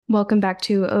Welcome back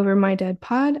to Over My Dead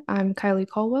Pod. I'm Kylie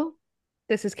Caldwell.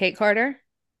 This is Kate Carter.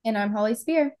 And I'm Holly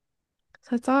Spear.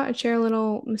 So I thought I'd share a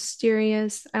little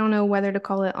mysterious, I don't know whether to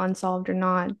call it unsolved or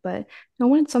not, but I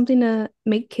wanted something to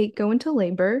make Kate go into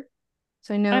labor.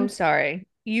 So I I'm know sorry.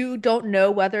 You don't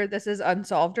know whether this is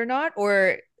unsolved or not,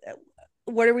 or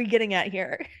what are we getting at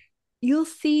here? you'll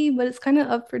see, but it's kind of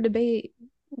up for debate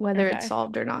whether it's Okay.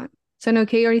 solved or not. So I know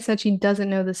Kate already said she doesn't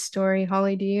know the story.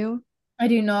 Holly, do you? I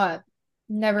do not.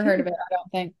 Never heard Okay. of it, I don't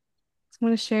think. So I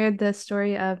want to share the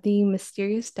story of the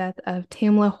mysterious death of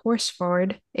Tamla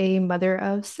Horsford, a mother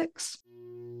of six.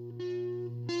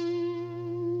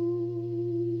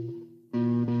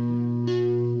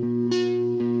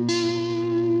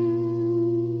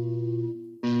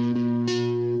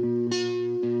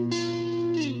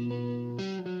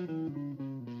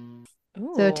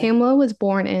 So Ooh. Tamla was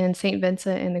born in St.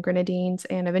 Vincent in the Grenadines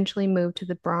and eventually moved to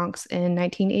the Bronx in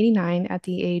 1989 at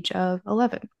the age of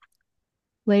 11.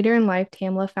 Later in life,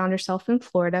 Tamla found herself in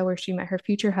Florida where she met her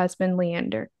future husband,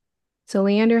 Leander. So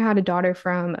Leander had a daughter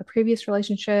from a previous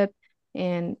relationship,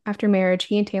 and after marriage,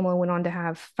 he and Tamla went on to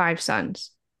have five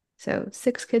sons. So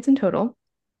six kids in total.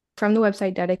 From the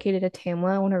website dedicated to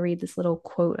Tamla, I want to read this little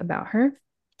quote about her. It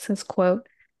says, quote,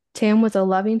 Tam was a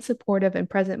loving, supportive, and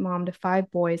present mom to five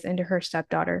boys and to her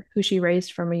stepdaughter, who she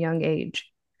raised from a young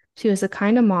age. She was the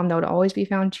kind of mom that would always be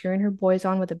found cheering her boys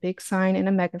on with a big sign and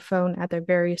a megaphone at their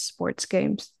various sports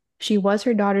games. She was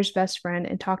her daughter's best friend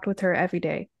and talked with her every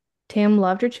day. Tam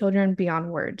loved her children beyond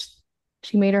words.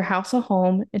 She made her house a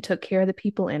home and took care of the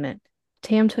people in it.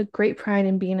 Tam took great pride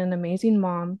in being an amazing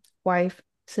mom, wife,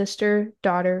 sister,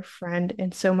 daughter, friend,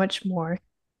 and so much more.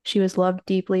 She was loved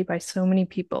deeply by so many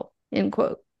people. End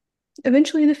quote.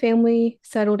 Eventually, the family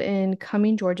settled in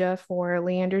Cumming, Georgia for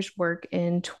Leander's work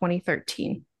in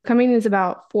 2013. Cumming is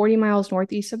about 40 miles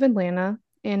northeast of Atlanta,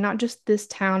 and not just this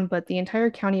town, but the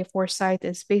entire county of Forsyth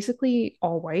is basically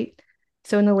all white.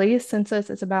 So, in the latest census,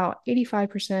 it's about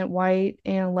 85% white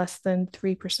and less than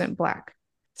 3% black.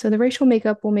 So, the racial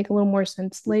makeup will make a little more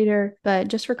sense later, but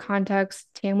just for context,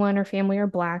 Tamla and her family are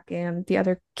black, and the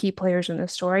other key players in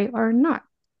this story are not.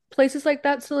 Places like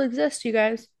that still exist, you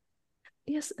guys.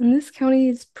 Yes, and this county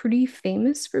is pretty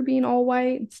famous for being all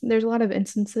white. There's a lot of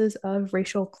instances of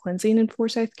racial cleansing in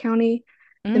Forsyth County.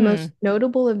 The most Mm.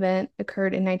 notable event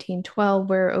occurred in 1912,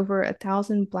 where over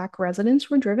 1,000 Black residents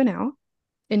were driven out.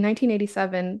 In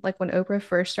 1987, like when Oprah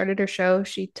first started her show,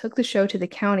 she took the show to the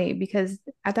county because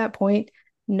at that point,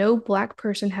 no Black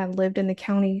person had lived in the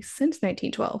county since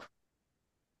 1912.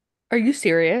 Are you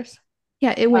serious?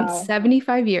 Yeah, it went Wow.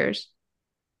 75 years,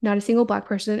 not a single Black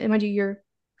person. And mind you, you're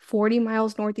 40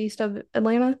 miles northeast of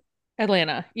Atlanta.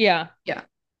 Atlanta. Yeah, Yeah,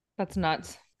 that's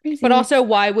nuts. But crazy. also,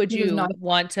 why would This is you not.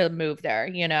 want to move there?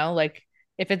 Like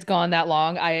if it's gone that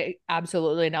long, I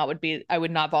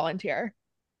would not volunteer.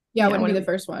 Yeah, I Yeah, I wouldn't be want the to.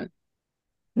 first one.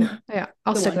 No, yeah,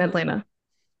 I'll The stick in one. Atlanta.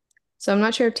 So I'm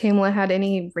not sure if Tamla had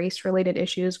any race-related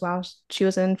issues while she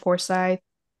was in Forsyth,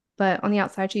 but on the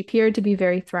outside, she appeared to be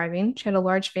very thriving. She had a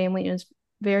large family and was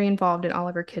very involved in all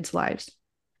of her kids' lives.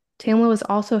 Tamla was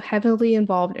also heavily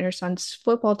involved in her son's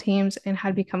football teams and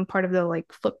had become part of the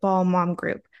like football mom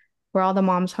group, where all the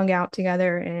moms hung out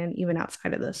together and even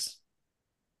outside of this.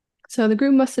 So the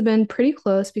group must have been pretty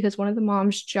close because one of the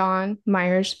moms, John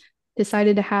Myers,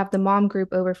 decided to have the mom group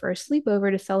over for a sleepover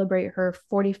to celebrate her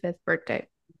 45th birthday.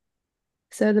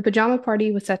 So the pajama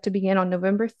party was set to begin on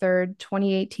November 3rd,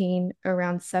 2018,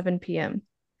 around 7 p.m.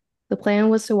 The plan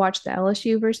was to watch the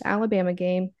LSU versus Alabama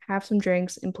game, have some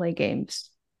drinks, and play games.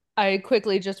 I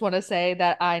quickly just want to say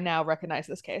that I now recognize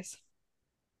this case.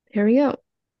 Here we go.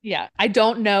 Yeah, I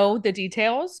don't know the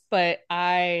details, but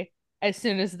as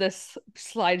soon as this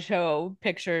slideshow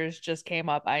pictures just came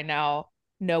up, I now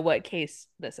know what case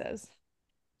this is.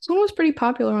 This one was pretty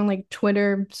popular on like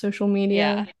Twitter, social media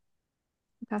Yeah,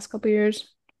 the past couple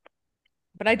years.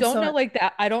 but I don't So know like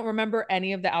that. I don't remember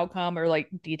any of the outcome or like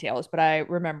details, but I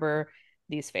remember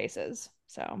these faces.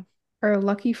 So Or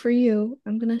lucky for you,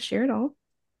 I'm gonna share it all.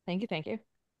 thank you, thank you.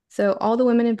 So all the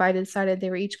women invited decided they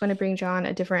were each going to bring John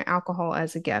a different alcohol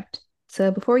as a gift. So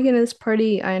before we get into this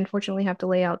party, I unfortunately have to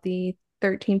lay out the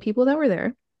 13 people that were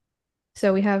there.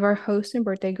 So we have our host and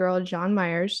birthday girl, John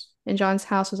Myers. In John's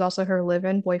house was also her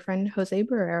live-in boyfriend, Jose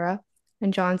Barrera,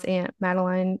 and John's aunt,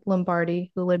 Madeline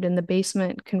Lombardi, who lived in the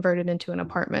basement converted into an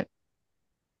apartment.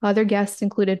 Other guests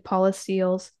included Paula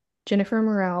Seals, Jennifer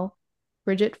Morel,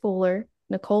 Bridget Fuller,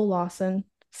 Nicole Lawson,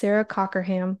 Sarah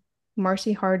Cockerham,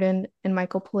 Marcy Harden, and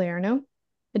Michael Palerno.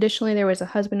 Additionally, there was a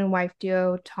husband and wife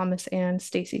duo, Thomas and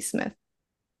Stacy Smith.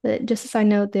 But just a side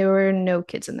note, there were no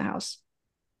kids in the house.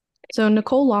 So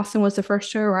Nicole Lawson was the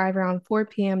first to arrive around 4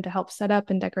 p.m. to help set up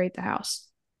and decorate the house.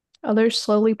 Others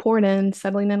slowly poured in,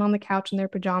 settling in on the couch in their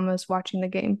pajamas, watching the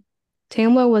game.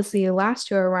 Tamla was the last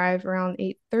to arrive around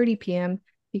 8:30 p.m.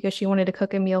 because she wanted to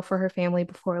cook a meal for her family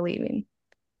before leaving.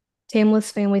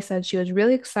 Tamla's family said she was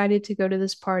really excited to go to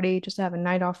this party just to have a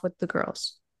night off with the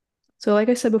girls. So, like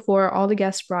I said before, all the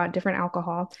guests brought different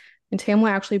alcohol, and Tamla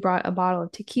actually brought a bottle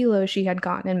of tequila she had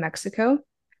gotten in Mexico.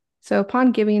 So,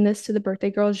 upon giving this to the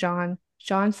birthday girl, Jean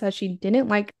said she didn't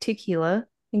like tequila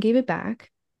and gave it back.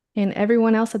 And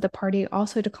everyone else at the party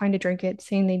also declined to drink it,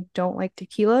 saying they don't like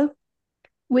tequila,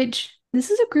 which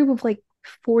this is a group of like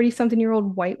 40 something year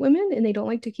old white women and they don't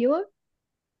like tequila.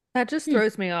 That just Hmm.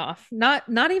 throws me off. Not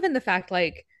even the fact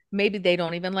like maybe they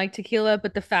don't even like tequila,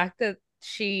 but the fact that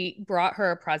she brought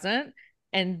her a present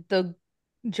and the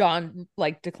John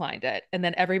like declined it and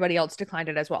then everybody else declined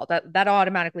it as well. That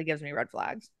automatically gives me red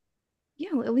flags.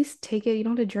 Yeah, well, at least take it. You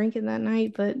don't have to drink it that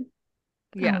night, but I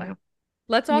don't Yeah. know.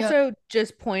 Let's Yeah. also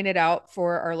just point it out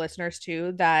for our listeners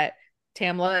too that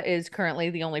Tamla is currently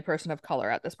the only person of color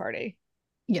at this party.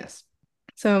 Yes.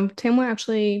 So Tamla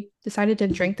actually decided to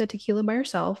drink the tequila by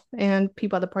herself, and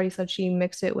people at the party said she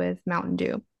mixed it with Mountain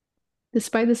Dew.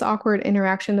 Despite this awkward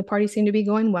interaction, the party seemed to be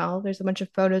going well. There's a bunch of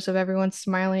photos of everyone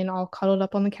smiling, all cuddled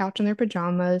up on the couch in their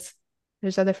pajamas.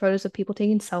 There's other photos of people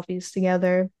taking selfies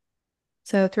together.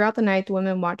 So throughout the night, the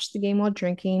women watched the game while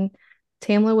drinking.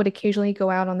 Tamla would occasionally go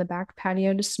out on the back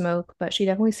patio to smoke, but she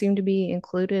definitely seemed to be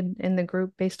included in the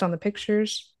group based on the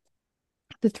pictures.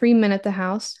 The three men at the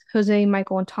house, Jose,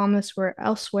 Michael, and Thomas, were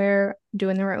elsewhere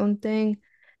doing their own thing.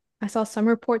 I saw some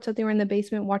reports that they were in the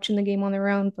basement watching the game on their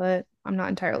own, but I'm not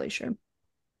entirely sure.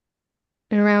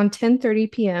 And around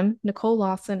 10:30 p.m., Nicole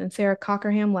Lawson and Sarah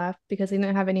Cockerham left because they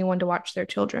didn't have anyone to watch their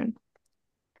children.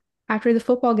 After the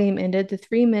football game ended, the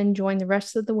three men joined the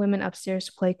rest of the women upstairs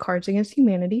to play Cards Against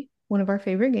Humanity, one of our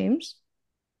favorite games.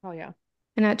 Oh yeah.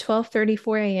 And at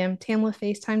 12:34 a.m., Tamla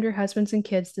FaceTimed her husbands and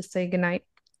kids to say goodnight.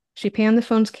 She panned the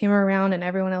phone's camera around and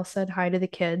everyone else said hi to the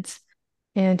kids.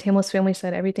 And Tamla's family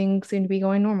said everything seemed to be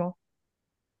going normal.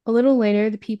 A little later,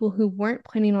 the people who weren't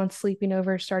planning on sleeping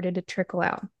over started to trickle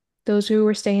out. Those who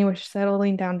were staying were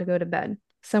settling down to go to bed.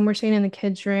 Some were staying in the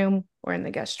kids' room or in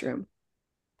the guest room.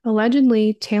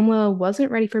 Allegedly, Tamla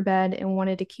wasn't ready for bed and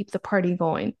wanted to keep the party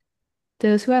going.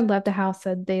 Those who had left the house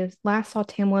said they last saw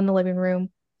Tamla in the living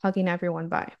room, hugging everyone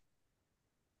by.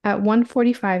 At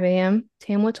 1:45 a.m.,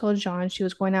 Tamla told John she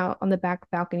was going out on the back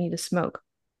balcony to smoke.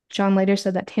 John later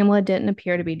said that Tamla didn't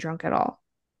appear to be drunk at all.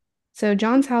 So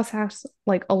John's house has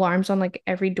like alarms on like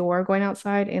every door going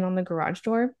outside and on the garage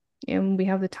door, and we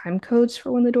have the time codes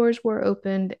for when the doors were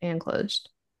opened and closed.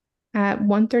 At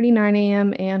 1:39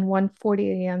 a.m. and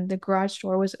 1:40 a.m., the garage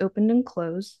door was opened and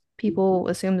closed. People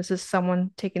assume this is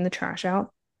someone taking the trash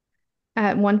out.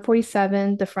 At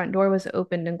 1:47, the front door was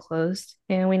opened and closed,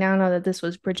 and we now know that this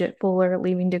was Bridget Fuller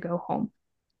leaving to go home.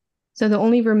 So the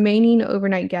only remaining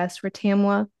overnight guests were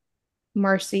Tamla,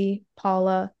 Marcy,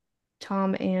 Paula,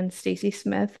 Tom, and Stacy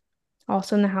Smith.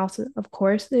 Also in the house, of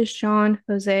course, is Sean,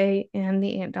 Jose, and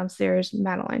the aunt downstairs,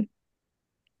 Madeline.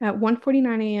 At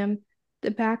 1:49 a.m.,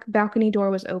 the back balcony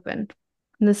door was opened.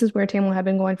 And this is where Tamla had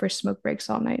been going for smoke breaks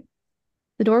all night.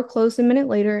 The door closed a minute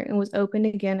later and was opened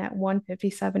again at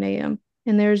 1:57 a.m.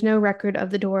 And there is no record of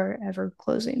the door ever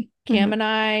closing. Cam and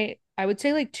I would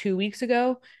say like 2 weeks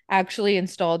ago, actually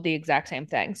installed the exact same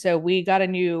thing. So we got a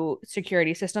new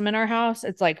security system in our house.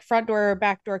 It's like front door,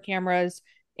 back door cameras,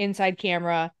 inside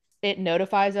camera. It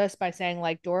notifies us by saying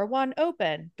like door one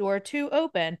open, door two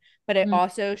open, but it Mm.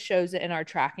 also shows it in our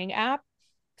tracking app.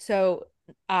 So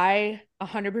I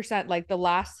 100% like the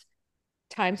last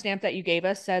timestamp that you gave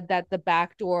us said that the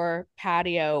back door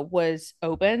patio was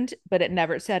opened, but it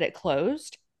never said it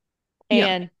closed. Yeah,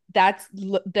 And that's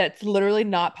literally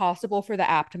not possible for the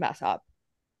app to mess up.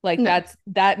 Like no.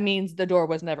 that means the door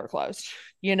was never closed.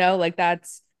 Like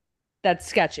that's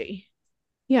sketchy.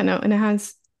 Yeah, no. And it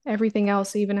has everything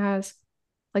else. It even has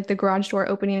like the garage door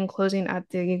opening and closing at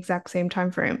the exact same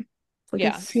time frame. Like it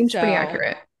Yeah. seems pretty So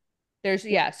accurate.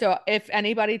 so if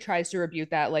anybody tries to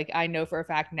rebuke that, like I know for a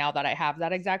fact now that I have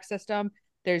that exact system,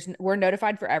 we're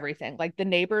notified for everything. Like the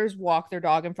neighbors walk their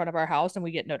dog in front of our house and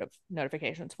we get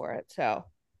notifications for it. So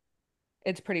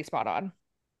it's pretty spot on.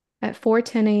 At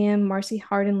 4:10 a.m., Marcy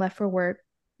Harden left for work,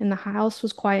 and the house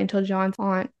was quiet until John's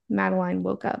aunt, Madeline,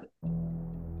 woke up.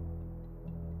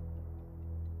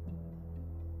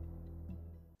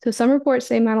 So some reports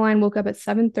say Madeline woke up at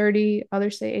 7:30,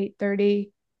 others say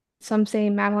 8:30. Some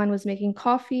say Madeline was making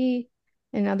coffee,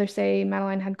 and others say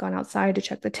Madeline had gone outside to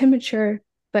check the temperature.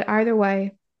 But either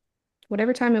way,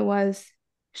 whatever time it was,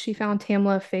 she found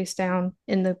Tamla face down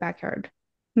in the backyard.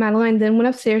 Madeline then went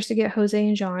upstairs to get Jose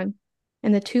and John.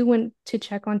 and the two went to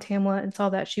check on Tamla and saw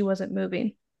that she wasn't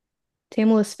moving.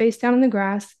 Tamla was face down in the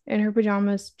grass in her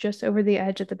pajamas just over the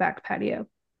edge of the back patio.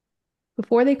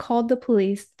 Before they called the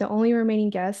police, the only remaining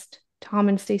guest, Tom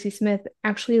and Stacy Smith,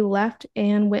 actually left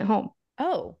and went home.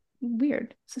 Oh,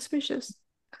 Weird, suspicious.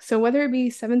 So whether it be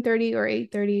 7:30 or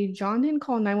 8:30, John didn't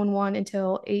call 911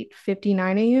 until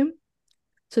 8:59 a.m.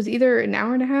 So it's either an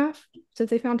hour and a half since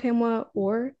they found Tamla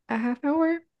or a half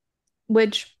hour,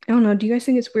 which I don't know. Do you guys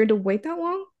think it's weird to wait that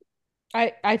long?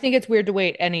 I think it's weird to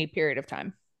wait any period of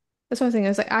time. That's what I was thinking. I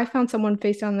was like, I found someone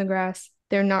face down in the grass.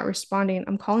 They're not responding.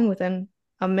 I'm calling within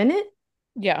a minute.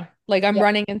 Yeah. Like I'm Yeah.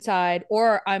 running inside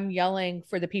or I'm yelling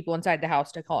for the people inside the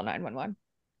house to call 911.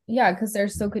 Yeah, because there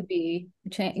still could be a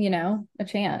chance.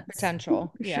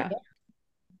 Potential. For Yeah. sure.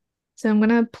 So I'm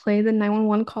gonna play the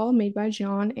 911 call made by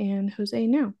John and Jose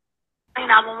now.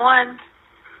 911.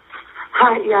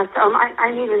 Hi, yes.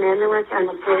 I need an ambulance and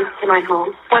a police to my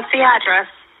home. What's the address?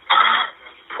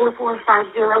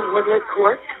 4450 Woodlet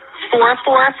Court.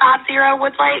 4450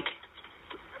 Woodlake?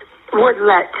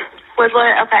 Woodlet.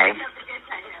 Woodlet, okay.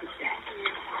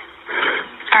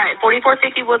 All right,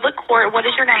 4450 Woodlet Court. What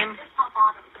is your name?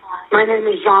 My name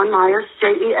is John Myers,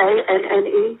 Jeanne.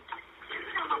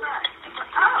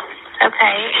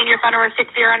 Okay, and your phone number is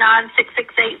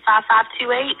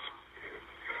 609-668-5528?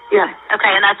 Yes.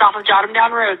 Okay, and that's off of Jotham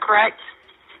Down Road, correct?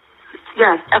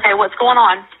 Yes. Okay, what's going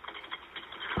on?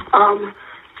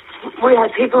 We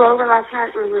had people over last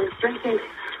night. We were drinking.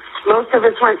 Most of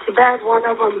us went to bed. One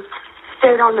of them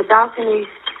stayed on the balcony.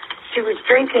 She was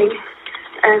drinking,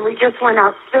 and we just went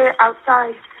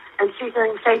outside, and she's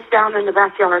laying face down in the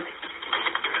backyard.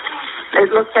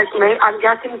 It looks like I'm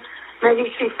guessing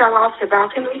maybe she fell off the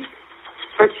balcony,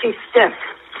 but she's stiff.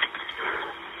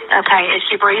 Okay, is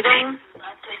she breathing?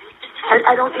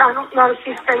 I don't know.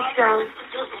 She's face down.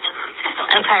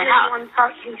 Okay,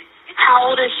 how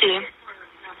old is she?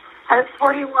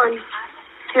 41.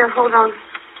 Here, hold on.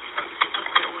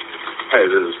 Hey,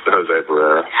 this is Jose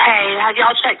Pereira. Hey, have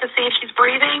y'all checked to see if she's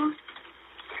breathing?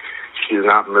 She's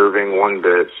not moving one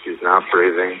bit. She's not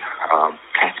breathing.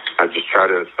 Okay. I just tried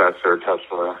to assess her, touch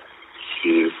her.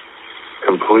 She's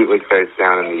completely face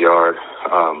down in the yard.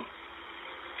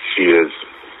 She is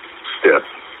stiff.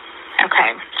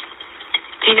 Okay.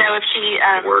 Do you know if she,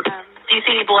 do you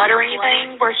see any blood or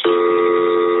anything where she...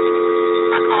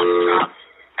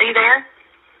 Are you there?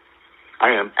 I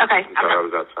am. Okay. I'm sorry, I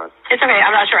was outside. It's okay. I'm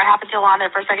not sure what happened to the line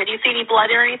there for a second. Do you see any blood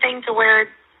or anything to where,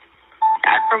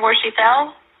 from where she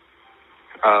fell?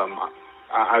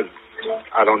 I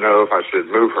don't know if I should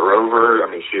move her over. I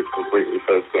mean, she's completely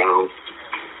face down.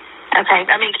 Okay.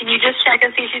 I mean, can you just check and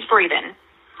see if she's breathing?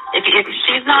 If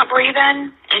she's not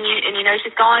breathing and you know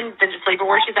she's gone, then just leave her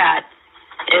where she's at.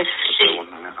 If she...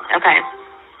 Okay.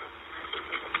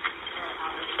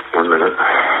 1 minute.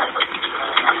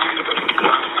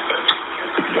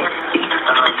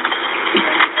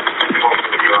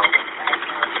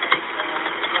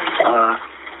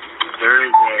 There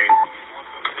is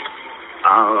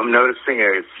I'm noticing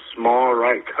a small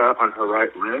right cut on her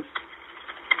right wrist.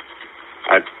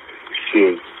 She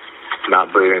is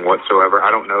not breathing whatsoever. I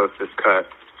don't know if this cut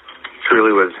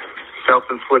truly was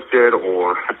self-inflicted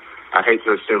or I hate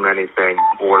to assume anything,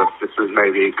 or if this was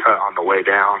maybe cut on the way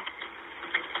down.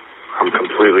 I'm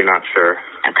completely not sure.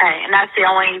 Okay, and that's the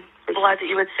only blood that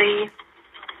you would see?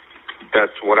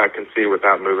 That's what I can see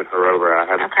without moving her over. I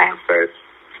haven't seen her face.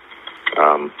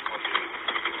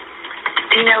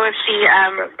 Do you know if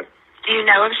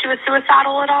she was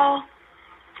suicidal at all?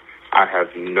 I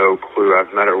have no clue.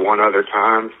 I've met her one other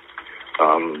time.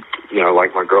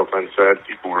 Like my girlfriend said,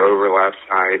 people were over last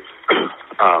night.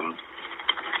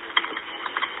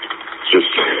 She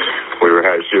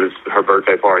was her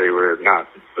birthday party. We're not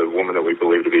the woman that we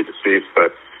believe to be deceased,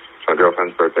 but it's my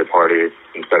girlfriend's birthday party.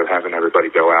 Instead of having everybody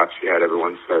go out, she had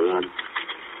everyone stay in.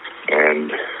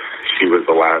 And she was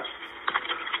the last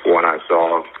one I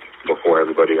saw before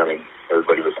everybody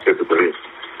was typically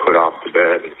put off to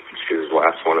bed. She was the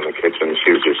last one in the kitchen.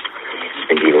 She was just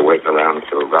either waiting around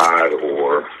for a ride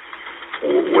or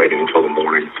waiting until the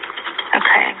morning.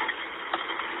 Okay.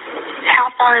 How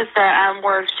far is the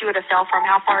where she would have fell from?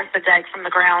 How far is the deck from the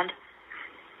ground?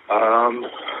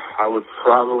 I would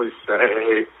probably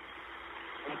say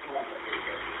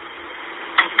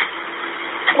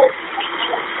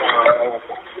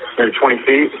maybe 20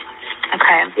 feet.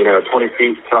 Okay. 20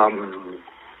 feet from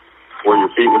where your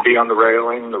feet would be on the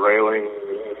railing. The railing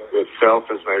itself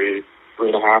is maybe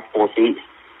 3.5, 4 feet.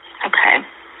 Okay.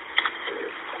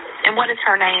 And what is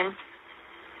her name?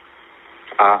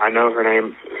 I know her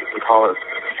name. We call her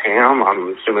Tam.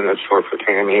 I'm assuming that's short for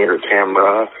Tammy or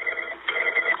Tamra.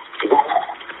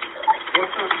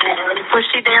 Was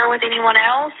she there with anyone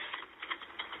else?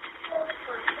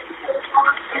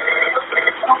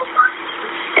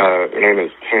 Her name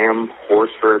is Tam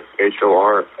Horsford,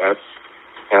 Horsford,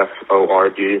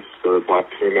 so a black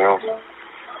female.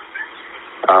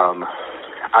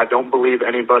 I don't believe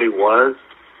anybody was.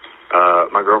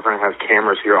 My girlfriend has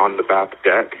cameras here on the back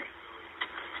deck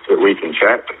that we can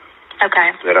check.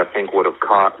 Okay. That I think would have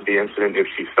caught the incident if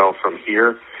she fell from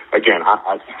here. Again,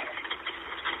 I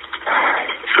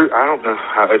don't know.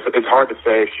 It's hard to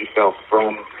say if she fell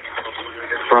from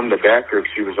the deck or if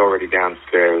she was already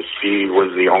downstairs. She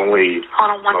was the only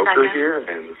Hold on one smoker second. here,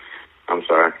 and I'm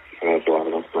sorry. That's a lot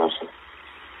of information.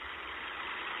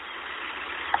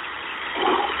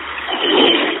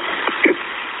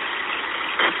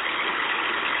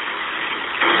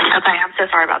 Okay, I'm so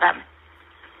sorry about that.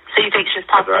 So you think she's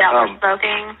possibly out there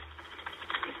smoking?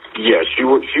 Yeah, she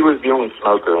was the only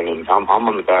smoker, and I'm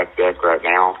on the back deck right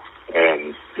now,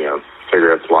 and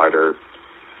cigarettes, lighter,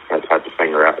 that type of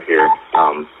thing are out here.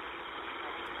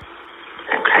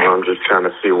 Okay. I'm just trying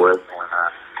to see where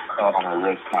that on her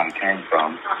wrist kind of came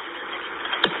from.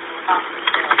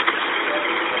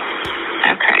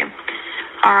 Okay.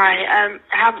 All right.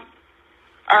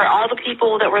 Are all the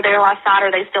people that were there last night,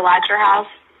 are they still at your house?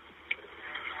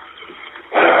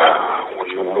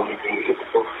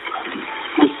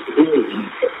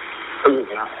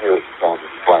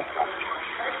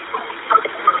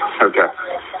 Okay.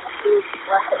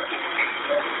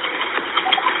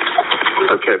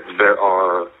 Okay, there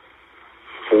are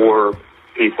 4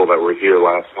 people that were here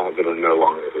last night that are no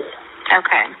longer here.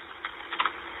 Okay.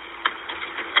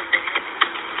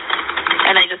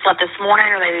 And they just left this morning,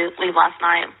 or they leave last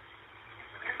night?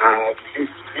 Do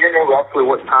you know roughly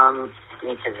what time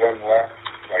each of them left?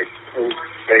 Like,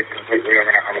 they completely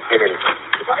understood it.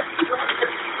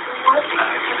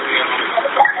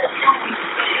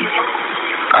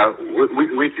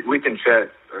 We can check.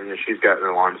 She's got an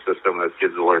alarm system that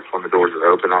gives alerts when the doors are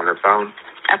open on her phone.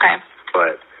 Okay.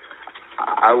 But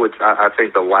I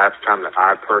think the last time that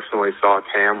I personally saw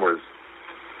Tam was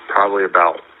probably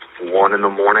about 1 in the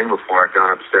morning before I'd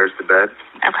gone upstairs to bed.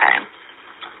 Okay.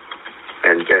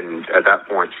 And at that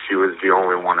point, she was the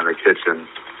only one in the kitchen.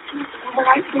 I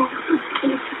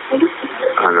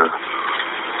know.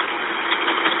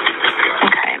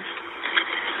 Okay.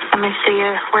 Let me see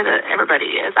where everybody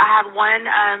is. I have one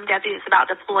deputy that's about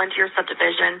to pull into your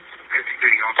subdivision.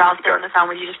 So I'll stay on the phone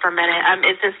with you just for a minute.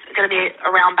 Is this going to be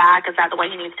around back? Is that the way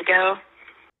he needs to go?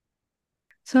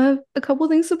 So I have a couple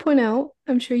things to point out.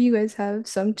 I'm sure you guys have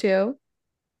some too.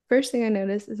 First thing I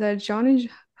noticed is that John and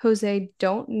Jose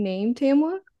don't name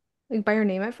Tamla like by her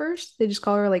name at first. They just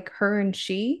call her like her and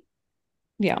she.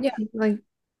 Yeah. Like,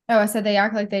 Oh, I said they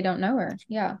act like they don't know her.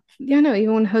 Yeah. no,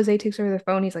 even when Jose takes over the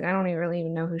phone, he's like, I don't really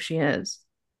even know who she is.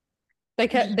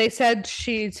 They said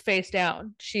she's face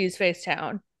down. She's face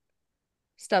down.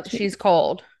 Stuff. She's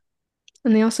cold.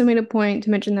 And they also made a point to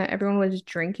mention that everyone was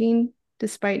drinking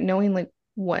despite knowing like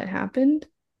what happened,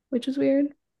 which is weird.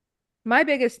 My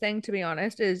biggest thing, to be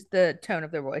honest, is the tone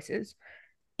of their voices.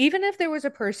 Even if there was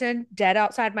a person dead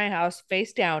outside my house,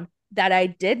 face down, that I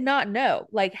did not know,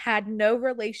 like had no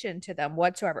relation to them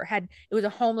whatsoever, it was a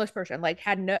homeless person, like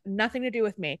had nothing to do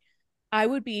with me, I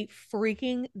would be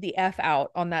freaking the F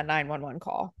out on that 911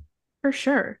 call. For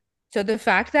sure. So the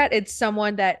fact that it's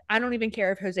someone that I don't even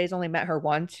care if Jose's only met her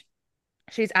once,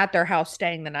 she's at their house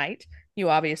staying the night. You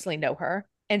obviously know her.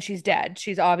 And she's dead.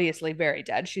 She's obviously very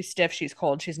dead. She's stiff. She's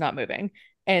cold. She's not moving.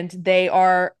 And they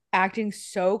are acting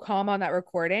so calm on that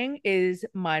recording is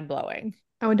mind blowing.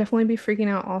 I would definitely be freaking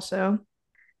out also.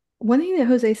 One thing that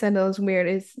Jose said that was weird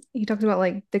is he talks about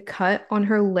like the cut on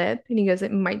her lip and he goes,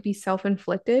 it might be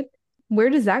self-inflicted. Where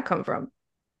does that come from?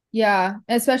 Yeah,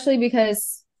 especially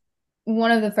because one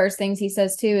of the first things he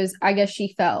says too is, I guess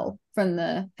she fell from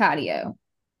the patio.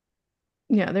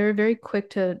 Yeah, they were very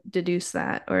quick to deduce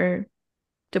that or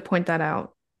to point that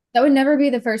out. That would never be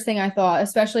the first thing I thought,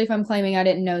 especially if I'm claiming I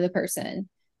didn't know the person.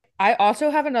 I also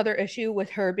have another issue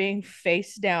with her being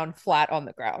face down flat on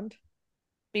the ground.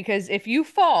 Because if you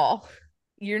fall,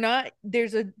 you're not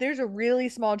there's a really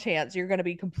small chance you're going to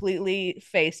be completely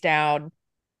face down,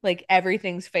 like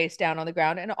everything's face down on the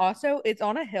ground, and also it's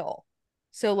on a hill.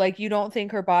 So like you don't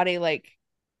think her body, like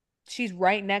she's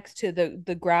right next to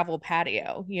the gravel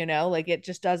patio, like it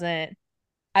just doesn't.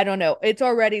 I don't know. It's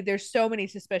already, there's so many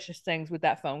suspicious things with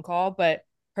that phone call, but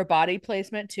her body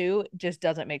placement too just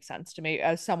doesn't make sense to me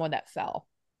as someone that fell.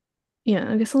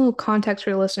 Yeah, I guess a little context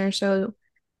for the listener. So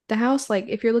the house, like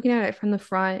if you're looking at it from the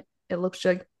front, it looks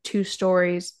like 2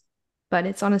 stories, but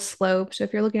it's on a slope. So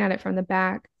if you're looking at it from the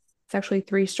back, it's actually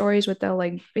 3 stories with the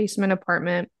like basement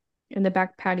apartment. and the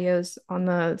back patio's on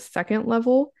the second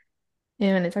level,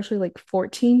 and it's actually like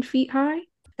 14 feet high.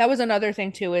 That was another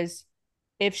thing too, is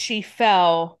if she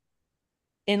fell,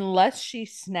 unless she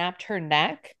snapped her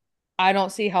neck, I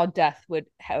don't see how death would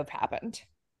have happened.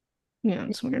 Yeah,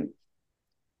 it's weird.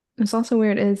 It's also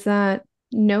weird is that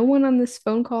no one on this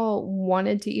phone call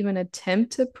wanted to even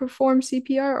attempt to perform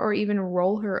CPR or even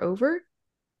roll her over.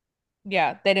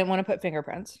 Yeah, they didn't want to put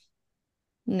fingerprints.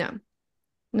 No.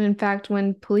 And in fact,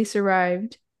 when police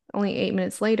arrived only 8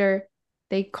 minutes later,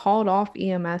 they called off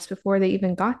EMS before they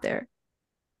even got there.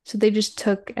 So they just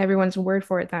took everyone's word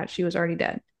for it that she was already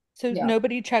dead. So Yeah.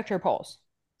 nobody checked her pulse.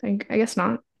 I guess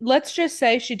not. Let's just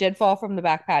say she did fall from the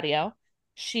back patio.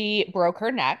 She broke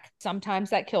her neck. Sometimes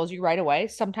that kills you right away.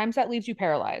 Sometimes that leaves you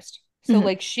paralyzed. So, Mhm.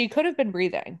 like, she could have been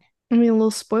breathing. I mean, a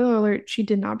little spoiler alert, she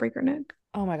did not break her neck.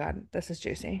 Oh my God, this is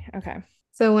juicy. Okay.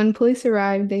 So when police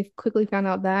arrived, they quickly found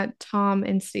out that Tom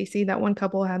and Stacy, that one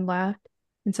couple, had left.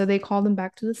 And so they called them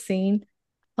back to the scene.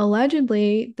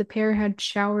 Allegedly, the pair had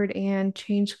showered and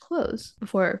changed clothes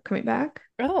before coming back.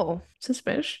 Oh,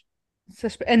 Suspicious.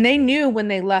 and they knew when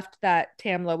they left that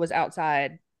Tamla was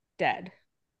outside dead.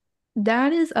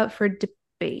 That is up for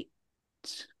debate.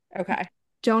 Okay.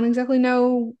 Don't exactly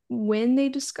know when they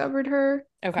discovered her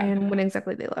Okay. and when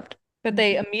exactly they left. But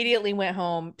they immediately went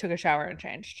home, took a shower, and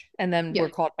changed, and then Yeah. were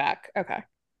called back. Okay.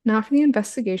 Now for the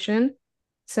investigation.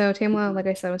 So Tamla, like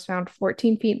I said, was found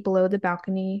 14 feet below the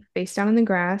balcony, face down in the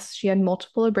grass. She had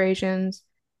multiple abrasions,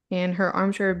 and her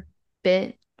arms were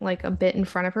bent like a bit in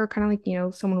front of her, kind of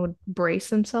like, someone would brace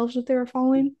themselves if they were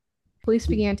falling. Police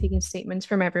began taking statements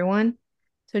from everyone.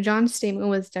 So John's statement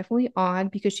was definitely odd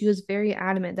because she was very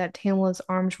adamant that Tamla's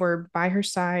arms were by her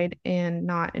side and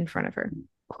not in front of her.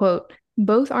 Quote,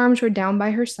 both arms were down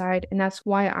by her side, and that's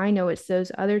why I know it's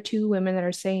those other two women that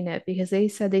are saying it because they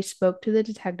said they spoke to the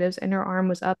detectives and her arm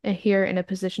was up and here in a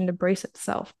position to brace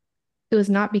itself. It was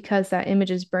not because that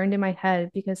image is burned in my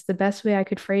head, because the best way I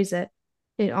could phrase it,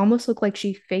 it almost looked like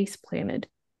she face planted.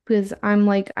 Because I'm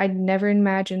like, I'd never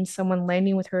imagined someone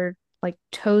landing with her like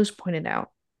toes pointed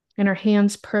out and her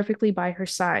hands perfectly by her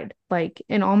side. Like,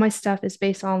 and all my stuff is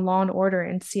based on Law and Order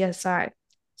and CSI.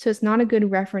 So it's not a good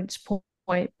reference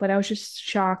point, but I was just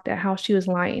shocked at how she was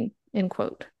lying, end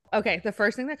quote. Okay. The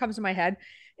first thing that comes to my head,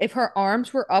 if her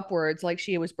arms were upwards, like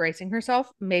she was bracing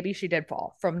herself, maybe she did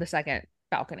fall from the second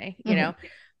balcony, you know?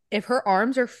 If her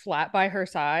arms are flat by her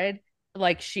side,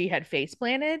 like she had face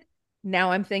planted,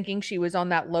 now I'm thinking she was on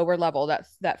that lower level,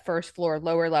 that first floor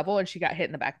lower level, and she got hit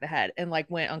in the back of the head and like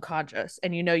went unconscious.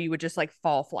 And you would just like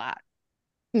fall flat.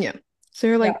 Yeah. So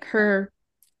you're like her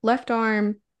left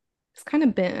arm is kind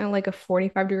of bent at like a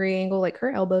 45-degree angle, like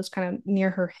her elbow's kind of near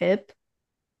her hip,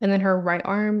 and then her right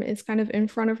arm is kind of in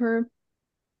front of her.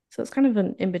 So it's kind of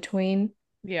an in between.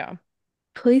 Yeah.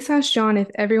 Police asked John if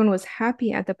everyone was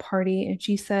happy at the party, and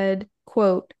she said,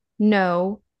 quote,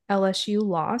 no, LSU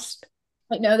lost.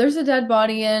 Like, no, there's a dead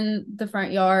body in the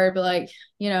front yard, but like,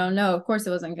 no, of course it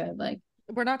wasn't good. Like,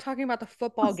 We're not talking about the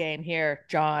football game here,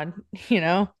 John, you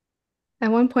know?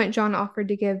 At one point, John offered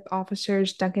to give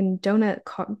officers Dunkin'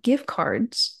 gift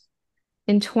cards.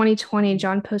 In 2020,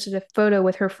 John posted a photo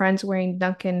with her friends wearing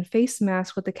Dunkin' face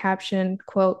masks with the caption,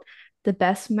 quote, the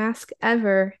best mask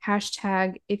ever,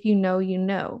 hashtag if you know, you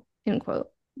know, end quote.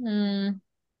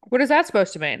 What is that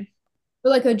supposed to mean? But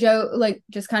like a joke, like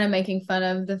just kind of making fun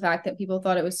of the fact that people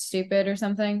thought it was stupid or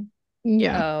something.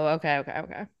 Yeah. Oh, okay.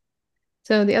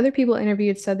 So the other people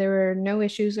interviewed said there were no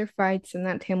issues or fights and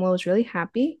that Tamla was really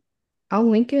happy. I'll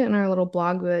link it in our little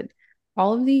blog, but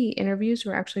all of the interviews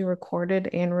were actually recorded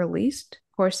and released.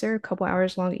 Of course, they're a couple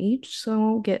hours long each, so I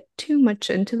won't get too much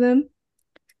into them.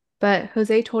 But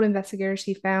Jose told investigators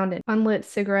he found an unlit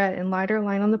cigarette and lighter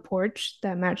lying on the porch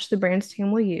that matched the brands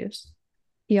Tamla used.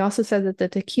 He also said that the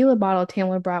tequila bottle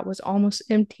Tamla brought was almost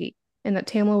empty and that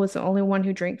Tamla was the only one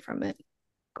who drank from it.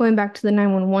 Going back to the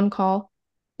 911 call,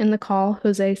 in the call,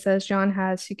 Jose says John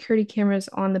has security cameras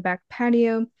on the back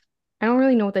patio. I don't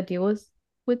really know what the deal is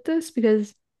with this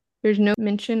because there's no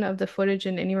mention of the footage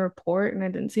in any report, and I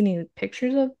didn't see any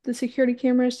pictures of the security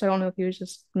cameras, so I don't know if he was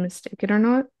just mistaken or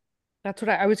not. That's what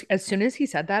I was. As soon as he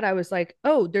said that, I was like,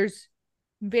 oh, there's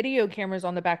video cameras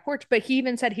on the back porch. But he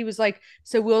even said he was like,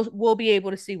 so we'll be able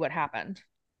to see what happened.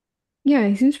 Yeah,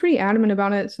 he seems pretty adamant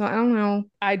about it, so I don't know.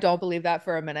 I don't believe that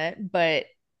for a minute, but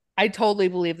I totally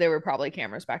believe there were probably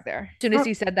cameras back there. As soon as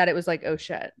he said that, it was like, oh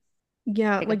shit.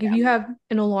 Yeah, Take like it if down. you have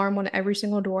an alarm on every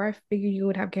single door, I figure you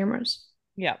would have cameras.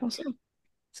 Yeah. Also.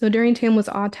 So during Tamla's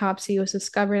autopsy, it was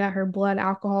discovered that her blood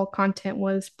alcohol content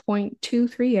was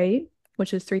 0.238,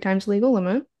 which is 3 times the legal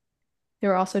limit. There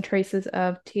were also traces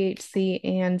of THC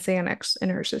and Xanax in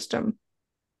her system.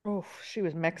 Oh, she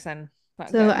was mixing. Not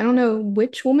So I good. don't know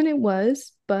which woman it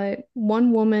was, but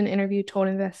one woman interviewed told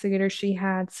investigators she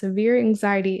had severe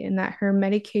anxiety and that her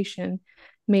medication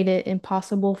made it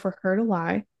impossible for her to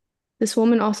lie. This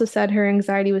woman also said her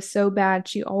anxiety was so bad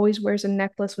she always wears a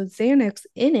necklace with Xanax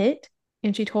in it,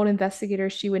 and she told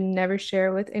investigators she would never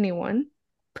share with anyone.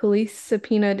 Police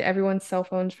subpoenaed everyone's cell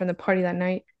phones from the party that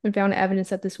night and found evidence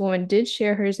that this woman did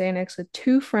share her Xanax with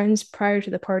two friends prior to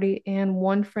the party and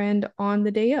one friend on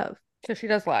the day of. So she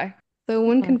does lie. So,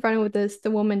 when Hmm. confronted with this,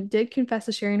 the woman did confess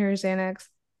to sharing her Xanax,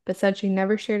 but said she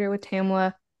never shared it with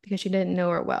Tamla because she didn't know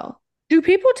her well. Do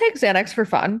people take Xanax for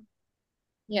fun?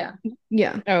 Yeah.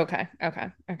 Yeah, Oh, okay. Okay.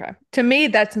 Okay. To me,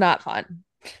 that's not fun.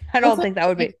 I don't Also, think that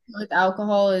would be. with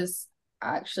alcohol is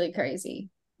actually crazy.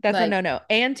 That's a Like, no-no.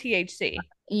 And THC.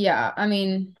 yeah, I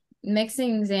mean,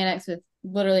 mixing Xanax with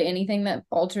literally anything that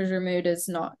alters your mood is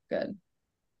not good.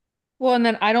 Well, and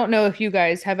then I don't know if you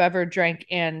guys have ever drank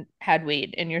and had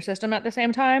weed in your system at the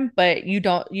same time, but you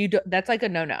don't that's like a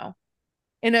no-no.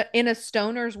 In a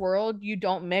stoner's world, you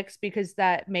don't mix because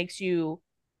that makes you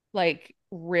like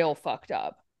real fucked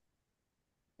up.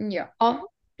 Yeah.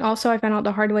 Also, I found out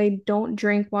the hard way, don't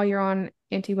drink while you're on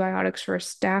antibiotics for a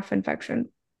staph infection.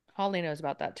 Holly knows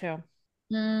about that too.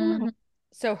 Mhm.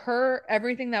 So her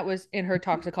everything that was in her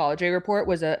toxicology report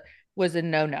was a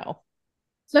no-no.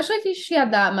 Especially if she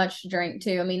had that much to drink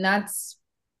too. I mean, that's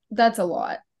a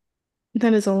lot.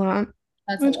 That is a lot.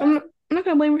 That's a Which lot. I'm not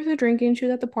gonna blame her for the drinking. She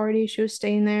was at the party. She was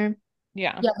staying there.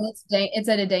 Yeah. Yeah, it's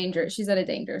at a danger. She's at a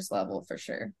dangerous level for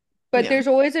sure. But Yeah. there's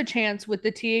always a chance with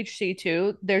the THC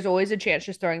too. There's always a chance,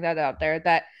 just throwing that out there,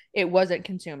 that it wasn't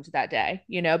consumed that day,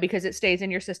 because it stays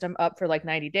in your system up for like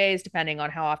 90 days, depending on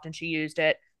how often she used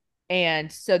it.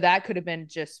 And so that could have been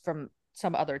just from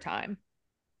some other time.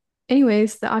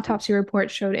 Anyways, the autopsy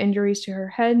report showed injuries to her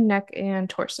head, neck, and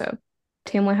torso.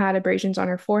 Tamla had abrasions on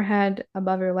her forehead,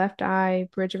 above her left eye,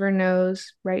 bridge of her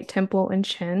nose, right temple, and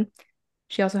chin.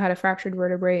 She also had a fractured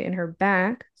vertebrae in her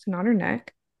back, so not her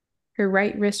neck. Her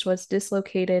right wrist was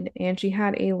dislocated, and she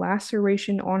had a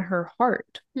laceration on her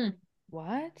heart. Hmm.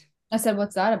 What? I said,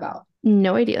 what's that about?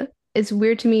 No idea. It's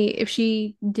weird to me if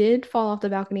she did fall off the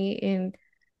balcony and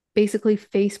basically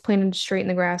face planted straight in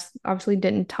the grass, obviously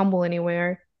didn't tumble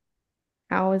anywhere.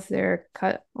 How is there a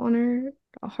cut on her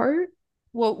heart?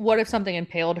 Well, what if something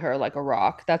impaled her like a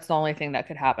rock? That's the only thing that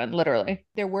could happen, literally.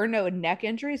 There were no neck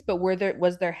injuries, but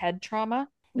was there head trauma?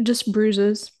 Just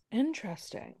bruises.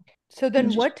 Interesting. So It then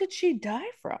was just what did she die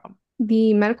from?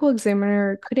 the medical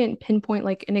examiner couldn't pinpoint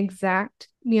like an exact,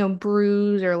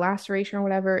 bruise or laceration or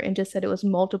whatever, and just said it was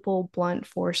multiple blunt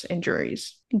force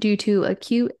injuries due to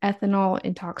acute ethanol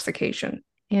intoxication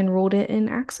and ruled it an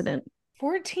accident.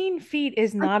 14 feet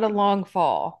is not a long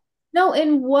fall. No,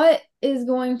 and what is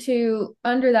going to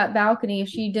under that balcony if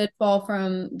she did fall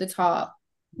from the top?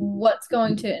 What's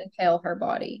going to impale her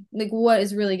body? Like what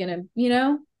is really gonna?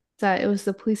 That it was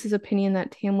the police's opinion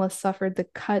that Tamla suffered the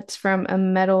cuts from a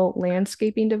metal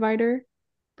landscaping divider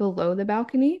below the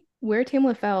balcony. Where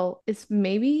Tamla fell is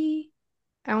maybe,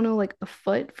 I don't know, like a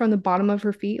foot from the bottom of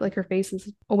her feet, like her face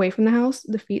is away from the house.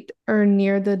 The feet are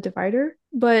near the divider,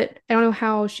 but I don't know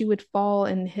how she would fall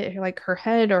and hit like her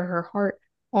head or her heart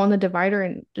on the divider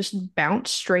and just bounce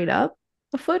straight up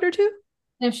a foot or two.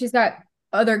 And if she's got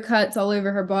other cuts all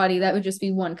over her body, that would just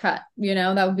be one cut,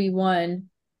 that would be one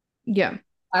Yeah.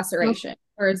 laceration.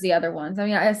 Whereas the other ones, I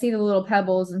mean, I see the little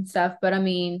pebbles and stuff, but I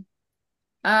mean,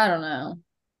 I don't know.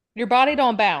 Your body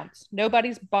don't bounce.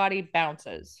 Nobody's body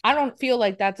bounces. I don't feel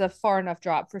like that's a far enough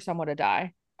drop for someone to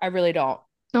die. I really don't.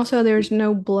 Also, there's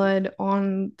no blood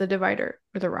on the divider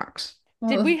or the rocks.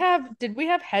 Did we Ugh.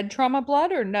 have head trauma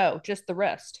blood or no? Just the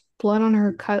wrist. Blood on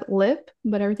her cut lip,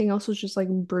 but everything else was just like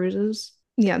bruises.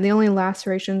 Yeah, the only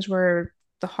lacerations were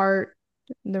the heart,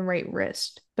 the right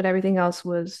wrist, but everything else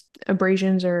was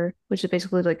abrasions or which is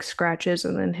basically like scratches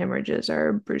and then hemorrhages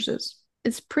or bruises.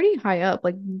 It's pretty high up.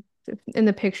 Like in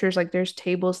the pictures, like there's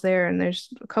tables there and there's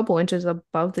a couple inches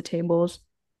above the tables.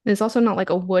 And it's also not like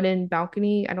a wooden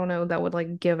balcony. I don't know that would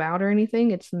like give out or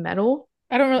anything. It's metal.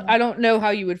 I don't know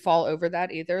how you would fall over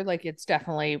that either. Like it's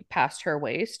definitely past her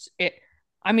waist.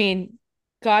 I mean,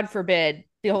 God forbid.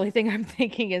 The only thing I'm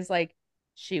thinking is like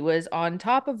she was on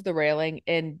top of the railing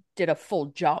and did a full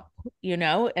jump,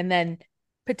 and then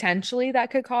potentially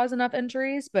that could cause enough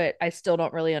injuries, but I still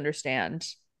don't really understand.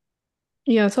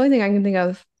 Yeah, it's the only thing I can think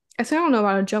of. I say I don't know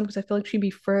about a jump because I feel like she'd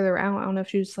be further out. I don't know if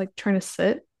she was like trying to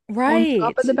sit on top Right.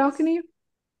 of the balcony.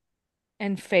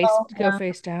 And Oh, go yeah.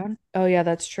 face down. Oh yeah,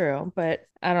 that's true. But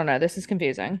I don't know. This is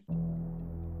confusing.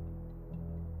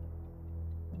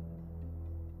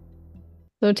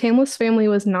 So Tamla's family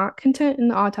was not content in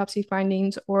the autopsy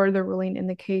findings or the ruling in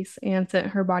the case and sent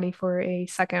her body for a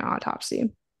second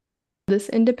autopsy. This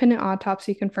independent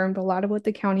autopsy confirmed a lot of what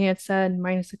the county had said,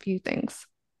 minus a few things.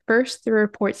 First, the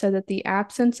report said that the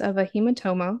absence of a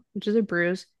hematoma, which is a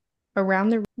bruise, around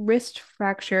the wrist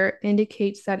fracture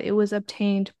indicates that it was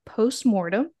obtained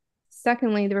post-mortem.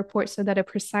 Secondly, the report said that a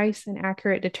precise and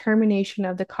accurate determination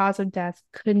of the cause of death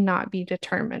could not be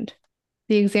determined.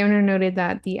 The examiner noted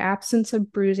that the absence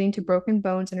of bruising to broken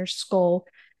bones in her skull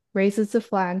raises the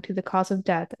flag to the cause of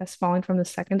death as falling from the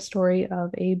second story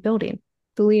of a building.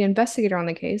 The lead investigator on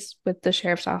the case with the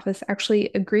sheriff's office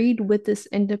actually agreed with this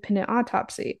independent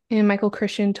autopsy. And Michael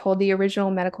Christian told the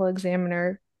original medical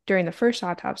examiner during the first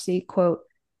autopsy, quote,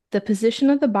 "The position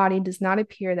of the body does not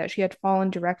appear that she had fallen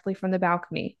directly from the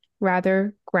balcony,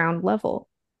 rather ground level,"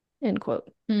 end quote.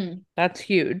 That's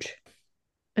huge.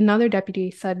 Another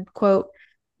deputy said, quote,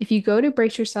 "If you go to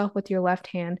brace yourself with your left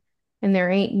hand and there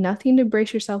ain't nothing to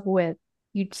brace yourself with,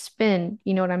 you'd spin,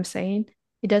 you know what I'm saying?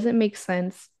 It doesn't make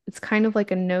sense. It's kind of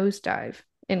like a nosedive,"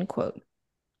 end quote.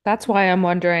 That's why I'm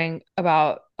wondering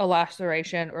about a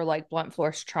laceration or like blunt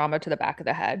force trauma to the back of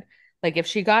the head. Like if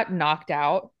she got knocked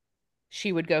out,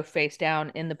 she would go face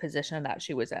down in the position that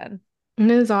she was in. And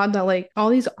it is odd that like all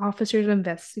these officers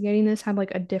investigating this had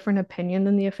like a different opinion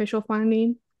than the official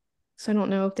finding. So I don't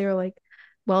know if they were like,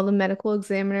 well, the medical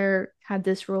examiner had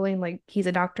this ruling, like he's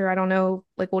a doctor. I don't know,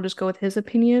 like we'll just go with his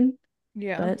opinion.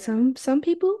 Yeah. But some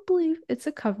people believe it's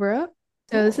a cover-up.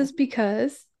 So this is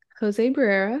because Jose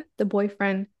Barrera, the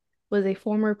boyfriend, was a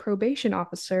former probation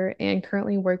officer and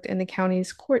currently worked in the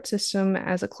county's court system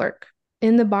as a clerk.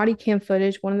 In the body cam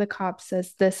footage, one of the cops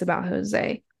says this about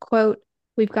Jose, quote,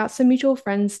 "We've got some mutual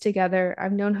friends together.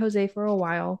 I've known Jose for a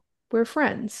while. We're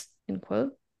friends," end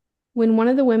quote. When one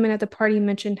of the women at the party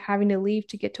mentioned having to leave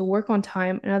to get to work on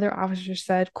time, another officer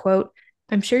said, quote,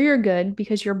 "I'm sure you're good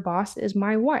because your boss is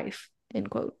my wife," end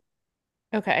quote.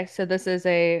 Okay, so this is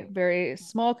a very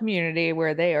small community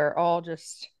where they are all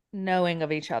just knowing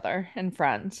of each other and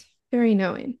friends. Very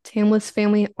knowing. Tamla's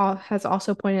family has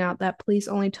also pointed out that police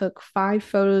only took 5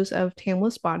 photos of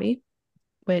Tamla's body,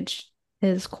 which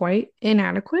is quite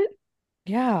inadequate.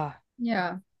 Yeah.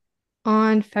 Yeah.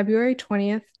 On February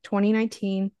 20th,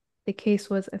 2019, the case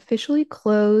was officially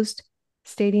closed,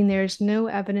 stating there's no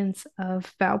evidence of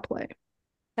foul play.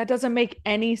 That doesn't make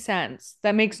any sense.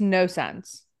 That makes no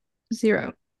sense.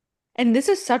 Zero. And this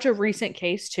is such a recent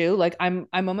case too. Like I'm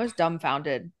almost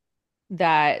dumbfounded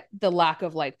that the lack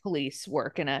of like police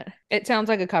work in it. It sounds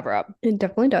like a cover up. It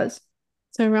definitely does.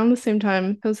 So around the same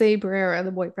time, Jose Barrera,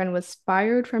 the boyfriend, was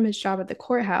fired from his job at the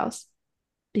courthouse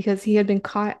because he had been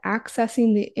caught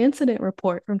accessing the incident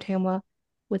report from Tamla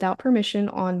without permission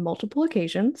on multiple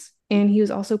occasions. And he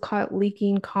was also caught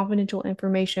leaking confidential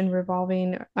information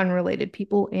revolving unrelated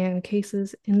people and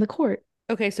cases in the court.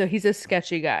 Okay, so he's a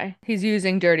sketchy guy. He's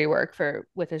using dirty work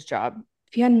with his job.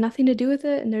 If you had nothing to do with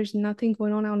it and there's nothing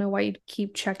going on, I don't know why you'd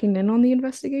keep checking in on the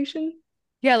investigation.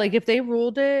 Yeah, like if they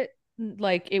ruled it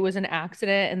like it was an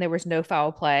accident and there was no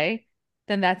foul play,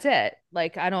 then that's it.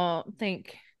 Like I don't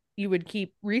think you would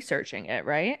keep researching it,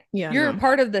 right? Yeah, You're no.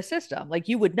 part of the system. Like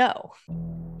you would know.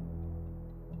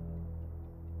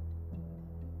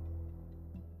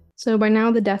 So by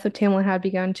now, the death of Tamla had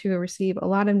begun to receive a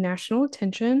lot of national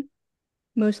attention,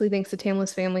 mostly thanks to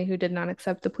Tamla's family, who did not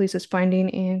accept the police's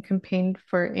finding and campaigned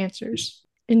for answers.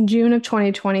 In June of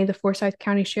 2020, the Forsyth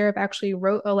County Sheriff actually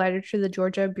wrote a letter to the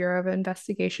Georgia Bureau of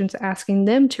Investigations asking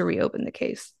them to reopen the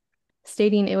case,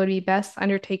 stating it would be best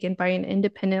undertaken by an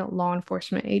independent law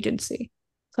enforcement agency.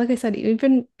 So, like I said,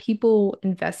 even people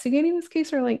investigating this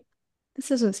case are like, this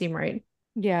doesn't seem right.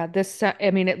 Yeah,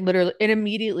 I mean, it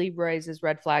immediately raises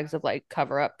red flags of like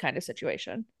cover up kind of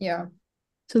situation. Yeah.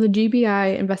 So the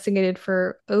GBI investigated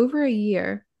for over a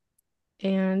year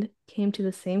and came to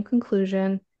the same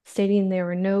conclusion, stating there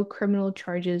were no criminal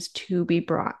charges to be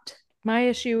brought. My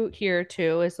issue here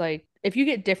too is like if you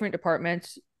get different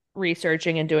departments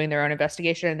researching and doing their own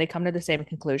investigation and they come to the same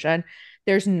conclusion,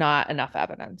 there's not enough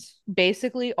evidence.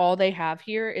 Basically, all they have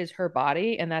here is her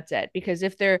body, and that's it. Because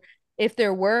if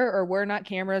there were or were not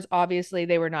cameras, obviously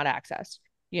they were not accessed.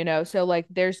 So like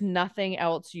there's nothing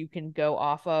else you can go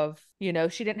off of. She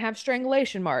didn't have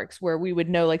strangulation marks where we would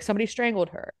know like somebody strangled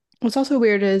her. What's also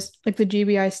weird is like the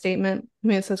GBI statement, I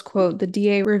mean, it says, quote, "The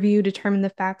DA review determined the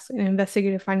facts and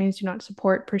investigative findings do not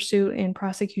support pursuit and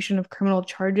prosecution of criminal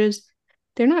charges."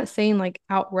 They're not saying like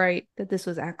outright that this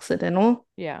was accidental.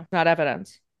 Yeah, not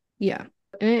evidence. Yeah.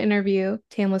 In an interview,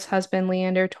 Tamla's husband,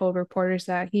 Leander, told reporters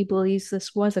that he believes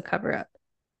this was a cover-up.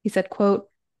 He said, quote,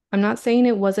 "I'm not saying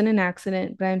it wasn't an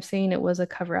accident, but I'm saying it was a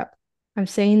cover-up. I'm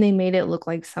saying they made it look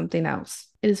like something else.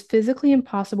 It is physically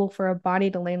impossible for a body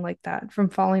to land like that from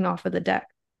falling off of the deck,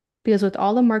 because with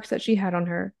all the marks that she had on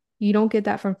her, you don't get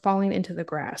that from falling into the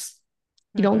grass.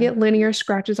 You don't Mm-mm. get linear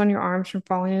scratches on your arms from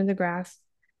falling into the grass.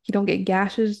 You don't get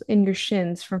gashes in your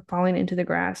shins from falling into the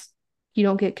grass. You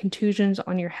don't get contusions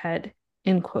on your head,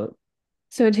 end quote.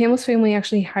 So Tamla's family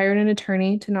actually hired an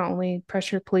attorney to not only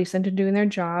pressure police into doing their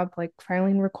job, like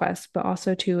filing requests, but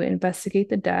also to investigate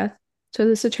the death. So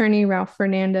this attorney, Ralph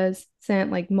Fernandez,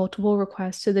 sent like multiple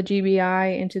requests to the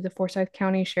GBI and to the Forsyth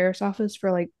County Sheriff's Office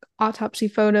for like autopsy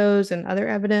photos and other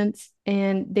evidence,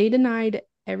 and they denied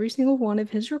every single one of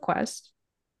his requests.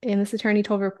 And this attorney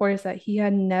told reporters that he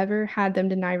had never had them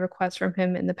deny requests from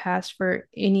him in the past for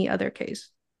any other case.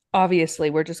 Obviously,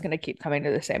 we're just going to keep coming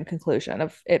to the same conclusion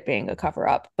of it being a cover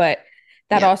up. But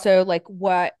that Yeah. also, like,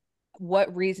 what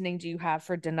reasoning do you have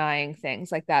for denying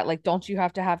things like that? Like, don't you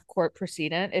have to have court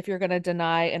precedent if you're going to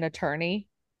deny an attorney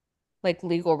like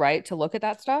legal right to look at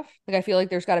that stuff? Like, I feel like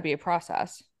there's got to be a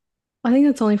process. I think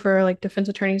that's only for like defense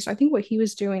attorneys. I think what he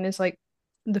was doing is like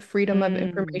the Freedom of Mm,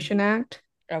 Information Act.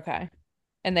 okay.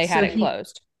 And they had So it he,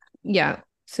 closed. yeah.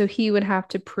 So he would have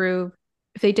to prove,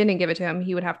 if they didn't give it to him,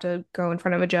 he would have to go in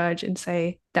front of a judge and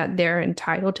say that they're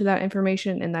entitled to that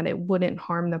information and that it wouldn't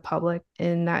harm the public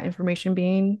in that information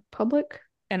being public.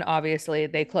 And obviously,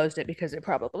 they closed it because it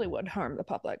probably would harm the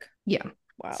public. Yeah.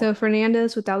 Wow. So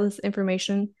Fernandez, without this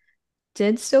information,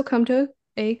 did still come to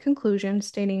a conclusion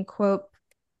stating, quote,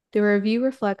 the review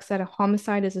reflects that a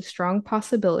homicide is a strong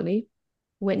possibility.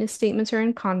 Witness statements are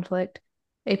in conflict.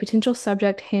 A potential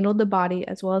subject handled the body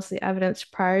as well as the evidence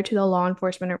prior to the law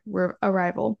enforcement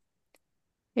arrival.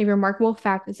 A remarkable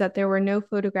fact is that there were no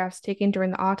photographs taken during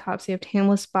the autopsy of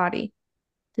Tamla's body.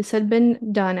 This had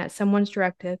been done at someone's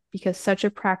directive because such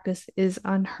a practice is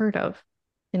unheard of.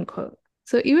 End quote.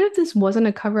 So even if this wasn't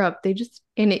a cover up, they just,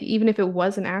 and even if it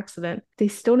was an accident, they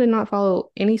still did not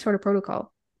follow any sort of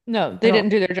protocol No, at they all. didn't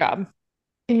do their job.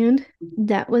 And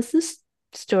that was the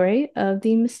story of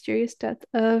the mysterious death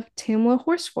of Tamla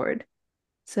Horsford.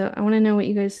 So I want to know what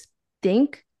you guys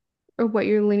think or what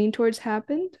you're leaning towards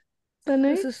happened that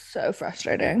This night. is so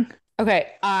frustrating. Okay,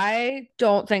 I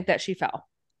don't think that she fell.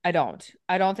 I don't.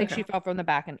 I don't think Okay. she fell from the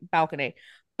back balcony,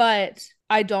 but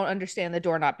I don't understand the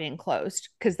door not being closed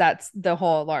because that's the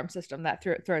whole alarm system that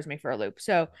throws me for a loop.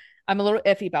 So I'm a little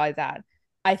iffy by that.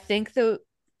 I think the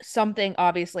something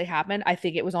obviously happened. I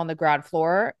think it was on the ground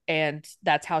floor, and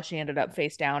that's how she ended up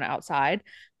face down outside.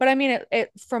 But I mean,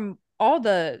 it from all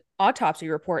the autopsy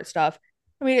report stuff.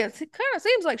 I mean, it kind of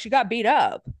seems like she got beat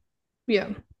up, Yeah.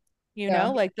 Yeah.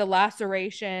 like the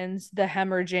lacerations, the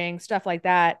hemorrhaging, stuff like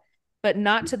that, but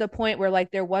not to the point where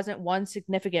like there wasn't one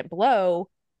significant blow.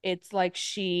 It's like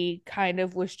she kind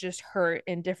of was just hurt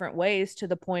in different ways to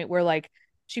the point where like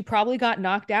she probably got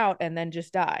knocked out and then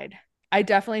just died. I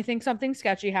definitely think something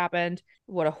sketchy happened.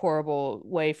 What a horrible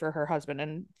way for her husband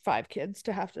and 5 kids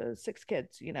to have to, 6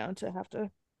 kids, to have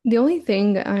to. The only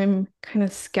thing that I'm kind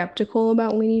of skeptical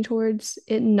about leaning towards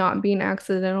it not being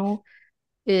accidental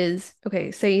is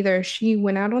okay, say either she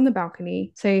went out on the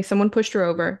balcony, say someone pushed her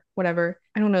over, whatever.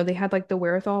 I don't know, they had like the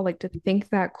wherewithal like to think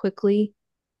that quickly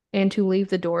and to leave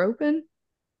the door open.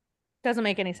 Doesn't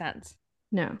make any sense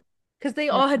No. because they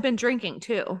all had No. been drinking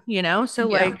too, so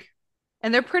Yeah. like,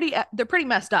 and they're pretty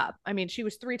messed up. I mean, she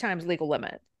was 3 times legal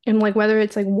limit. And like whether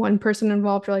it's like one person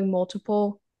involved or like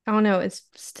multiple, I don't know, it's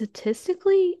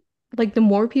statistically like the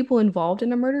more people involved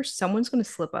in a murder, someone's going to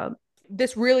slip up.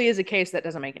 This really is a case that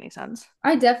doesn't make any sense.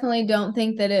 I definitely don't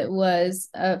think that it was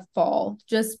a fall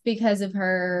just because of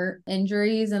her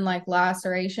injuries and like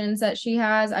lacerations that she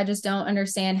has. I just don't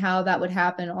understand how that would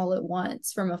happen all at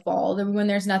once from a fall when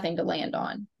there's nothing to land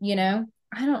on, you know?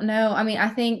 I don't know. I mean, I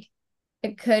think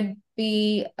it could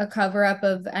be a cover up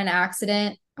of an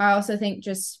accident. I also think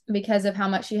just because of how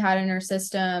much she had in her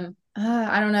system,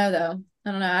 I don't know though.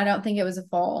 I don't know. I don't think it was a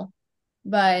fall,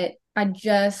 but I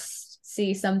just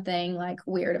see something like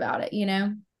weird about it, you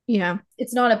know? Yeah.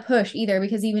 It's not a push either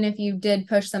because even if you did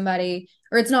push somebody,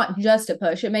 or it's not just a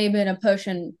push, it may have been a push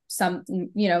and some,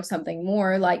 something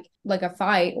more like a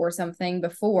fight or something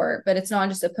before, but it's not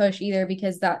just a push either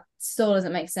because that still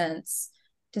doesn't make sense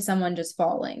to someone just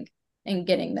falling and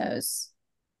getting those.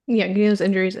 Yeah, getting those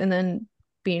injuries and then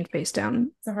being face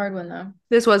down. It's a hard one though.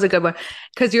 This was a good one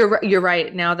because you're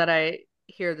right. Now that I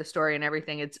hear the story and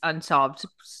everything, it's unsolved.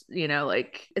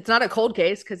 Like it's not a cold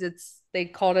case because they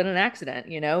called it an accident.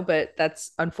 But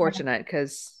that's unfortunate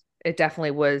because it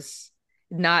definitely was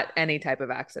not any type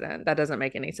of accident. That doesn't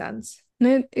make any sense.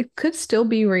 And it could still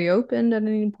be reopened at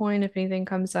any point if anything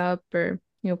comes up or,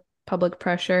 public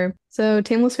pressure. So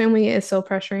Tamla's family is still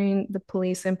pressuring the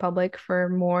police and public for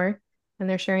more. And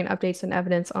they're sharing updates and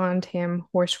evidence on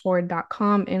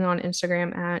tamhorsford.com and on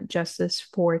Instagram at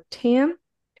justice4tam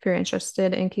if you're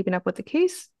interested in keeping up with the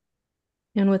case.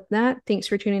 And with that, thanks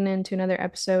for tuning in to another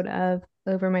episode of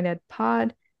Over My Dead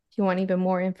Pod. If you want even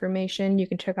more information, you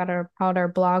can check out our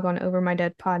blog on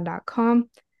overmydeadpod.com.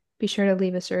 Be sure to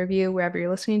leave us a review wherever you're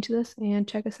listening to this and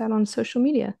check us out on social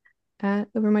media at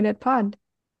Over My Dead Pod.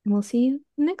 And we'll see you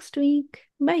next week.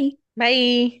 Bye.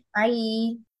 Bye.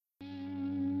 Bye.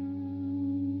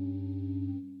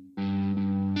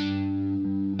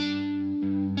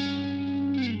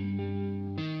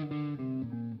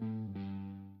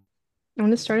 I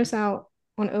want to start us out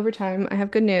on overtime. I have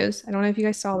good news. I don't know if you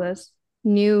guys saw this.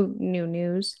 New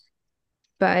news.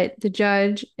 But the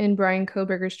judge in Brian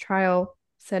Koberger's trial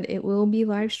said it will be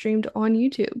live streamed on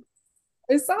YouTube.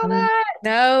 I saw that.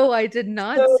 No, I did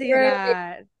not So see great.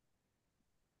 that.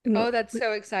 Oh, that's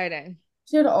so exciting.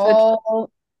 Should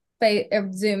all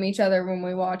Zoom each other when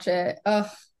we watch it. Ugh,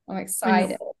 I'm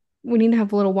excited. We need to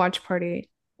have a little watch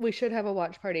party. We should have a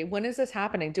watch party. When is this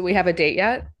happening? Do we have a date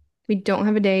yet? We don't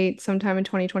have a date. Sometime in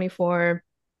 2024.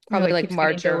 Probably like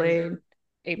March or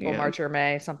April, Yeah. March or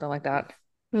May, something like that.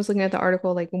 I was looking at the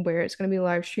article, like where it's going to be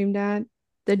live streamed at.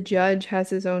 The judge has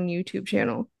his own YouTube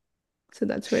channel. So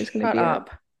that's where it's going to be up.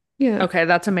 at. Yeah. Okay,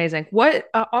 that's amazing. What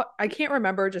I can't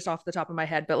remember just off the top of my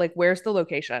head, but like where's the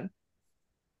location?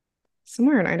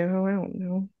 Somewhere in Idaho. I don't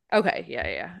know. Okay,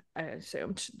 yeah. I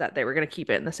assumed that they were going to keep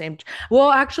it in the same.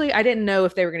 Well, actually, I didn't know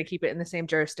if they were going to keep it in the same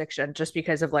jurisdiction just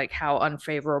because of like how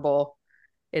unfavorable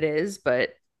it is. But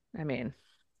I mean,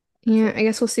 yeah, I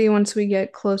guess we'll see once we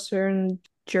get closer and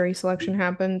jury selection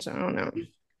happens. I don't know.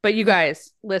 But you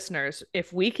guys, listeners,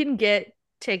 if we can get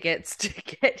tickets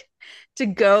to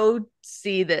go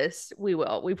see this, we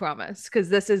will. We promise, because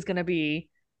this is going to be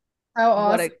how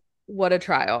awesome. What a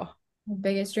trial. My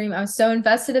biggest dream. I was so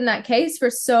invested in that case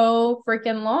for so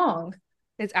freaking long.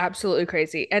 It's absolutely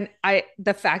crazy. And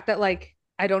the fact that like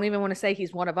I don't even want to say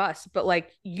he's one of us, but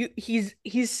like he's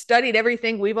studied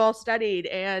everything we've all studied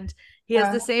and he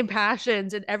has the same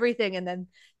passions and everything, and then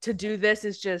to do this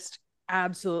is just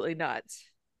absolutely nuts.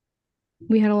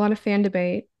 We had a lot of fan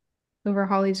debate over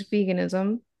Holly's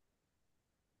veganism.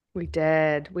 We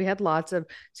did. We had lots of,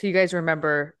 so you guys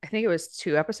remember, I think it was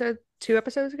 2 or 3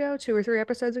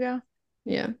 episodes ago.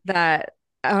 Yeah. That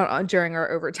during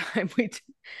our overtime,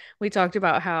 we talked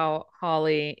about how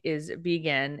Holly is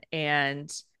vegan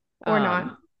and or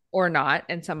not.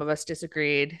 And some of us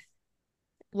disagreed.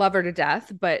 Love her to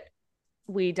death, but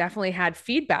we definitely had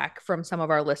feedback from some of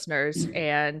our listeners.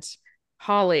 And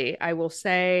Holly, I will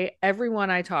say, everyone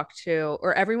I talked to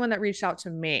or everyone that reached out to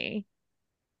me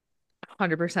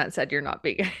 100% said you're not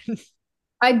vegan.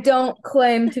 I don't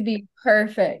claim to be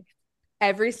perfect.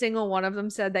 Every single one of them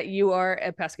said that you are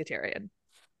a pescatarian.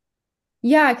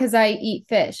 Yeah, because I eat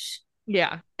fish.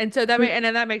 Yeah. And so that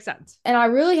makes sense. And I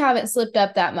really haven't slipped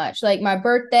up that much. Like my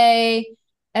birthday,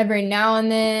 every now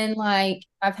and then, like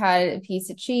I've had a piece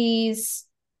of cheese.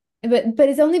 But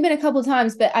it's only been a couple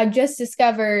times. But I just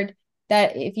discovered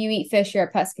that if you eat fish, you're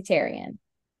a pescatarian.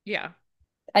 Yeah.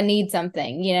 I need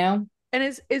something, you know? And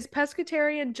is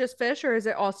pescatarian just fish or is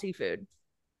it all seafood?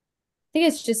 I think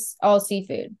it's just all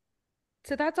seafood.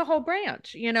 So that's a whole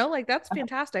branch, like that's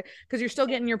fantastic because you're still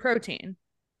getting your protein.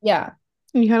 Yeah.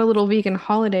 And you had a little vegan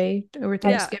holiday over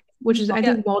Thanksgiving, which is, I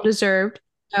think, well deserved.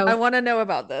 So I want to know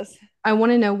about this. I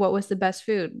want to know what was the best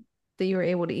food that you were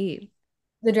able to eat.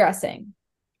 The dressing.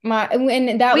 Is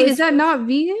that not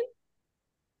vegan?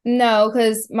 No,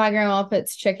 because my grandma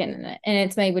puts chicken in it and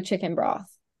it's made with chicken broth.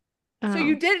 So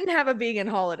you didn't have a vegan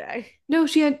holiday? No,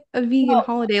 she had a vegan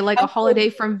holiday, like a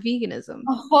holiday from veganism.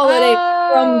 A holiday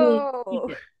from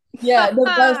vegan. Yeah, the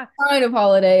best kind of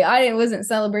holiday. I wasn't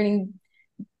celebrating.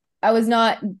 I was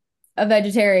not a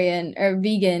vegetarian or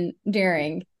vegan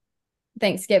during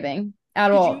Thanksgiving at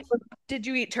all. Did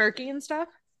you eat turkey and stuff?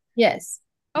 Yes.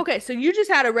 Okay, so you just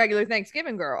had a regular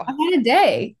Thanksgiving, girl. I had a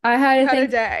day. I had a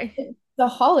day. It's a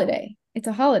holiday. It's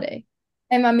a holiday.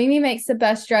 And my Mimi makes the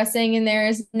best dressing, and there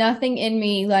is nothing in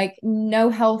me, like no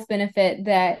health benefit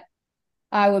that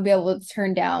I would be able to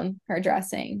turn down her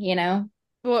dressing,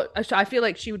 Well, I feel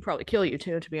like she would probably kill you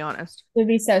too, to be honest. It would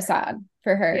be so sad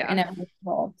for her and everyone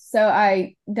involved. So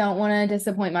I don't want to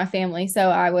disappoint my family. So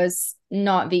I was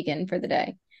not vegan for the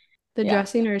day. The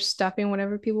dressing or stuffing,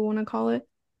 whatever people want to call it,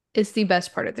 is the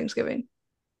best part of Thanksgiving.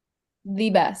 The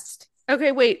best.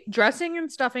 Okay, wait. Dressing and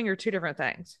stuffing are 2 different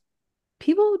things.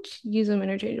 People use them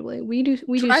interchangeably. We do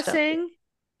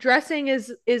dressing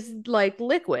is like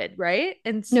liquid, right?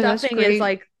 And stuffing is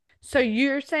like, so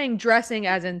you're saying dressing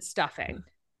as in stuffing.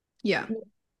 Yeah.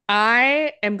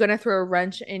 I am gonna throw a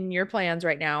wrench in your plans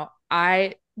right now.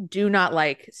 I do not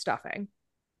like stuffing.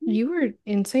 You were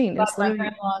insane. It's My literally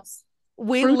grandma's.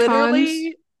 We croutons.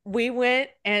 literally we went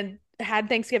and had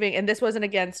Thanksgiving, and this wasn't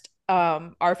against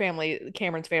our family,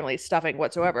 Cameron's family, stuffing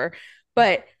whatsoever,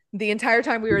 but the entire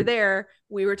time we were there,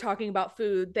 we were talking about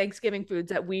food, Thanksgiving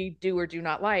foods that we do or do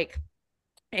not like.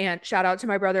 And shout out to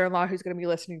my brother-in-law who's going to be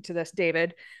listening to this,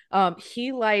 David.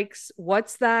 He likes,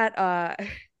 what's that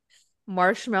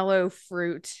marshmallow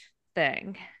fruit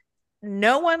thing?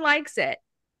 No one likes it.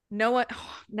 No one.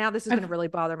 Oh, now this is going to really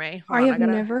bother me. Hold I on, have I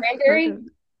gotta never heard Cranberry? of hold on.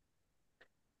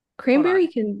 cranberry.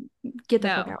 Can get the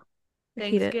fuck No, out. I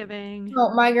hate it. Thanksgiving.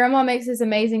 Well, my grandma makes this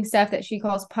amazing stuff that she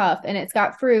calls puff, and it's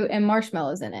got fruit and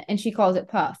marshmallows in it, and she calls it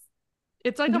puff.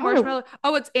 It's like a Y'all marshmallow.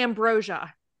 Oh, it's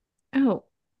ambrosia. oh,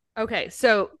 Okay,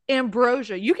 so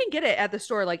ambrosia, you can get it at the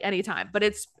store like anytime, but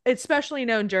it's especially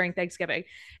known during Thanksgiving.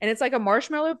 And it's like a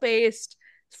marshmallow based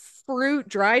fruit,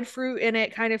 dried fruit in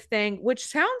it kind of thing, which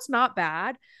sounds not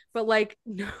bad, but like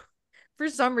for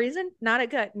some reason, not a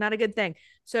good thing.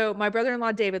 So my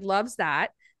brother-in-law David loves that.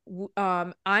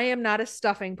 I am not a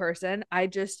stuffing person. I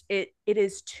just it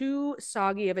is too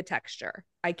soggy of a texture.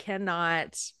 I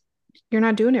cannot. you're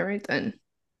not doing it right then.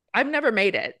 I've never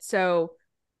made it. So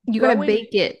You gotta growing,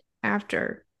 bake it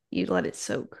after you let it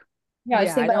soak. Yeah, I was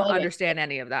yeah, I thinking don't about like understand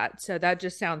any of that. So that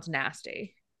just sounds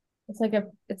nasty. it's like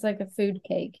a food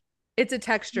cake. It's a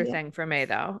texture Yeah. thing for me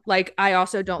though. Like I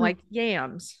also don't like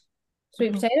yams.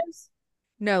 Sweet potatoes?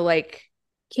 No, like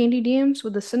Candied yams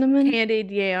with the cinnamon. candied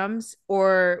yams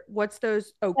or what's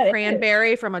those? Oh, That is.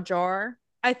 cranberry from a jar.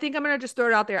 I think I'm gonna just throw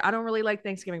it out there. I don't really like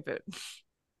Thanksgiving food.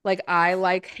 Like I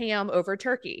like ham over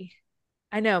turkey.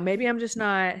 I know, maybe I'm just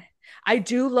not. I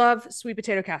do love sweet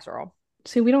potato casserole.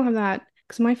 See, we don't have that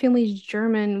because my family's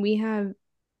German. We have,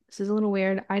 this is a little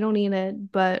weird. I don't eat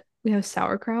it, but we have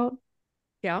sauerkraut.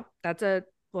 Yeah, that's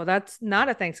not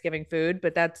a Thanksgiving food,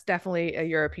 but that's definitely a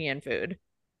European food.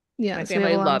 Yeah, My so we have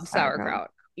family a lot of loves sauerkraut.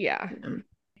 sauerkraut. Yeah. Yeah.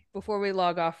 Before we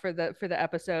log off for the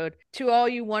episode, to all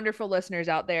you wonderful listeners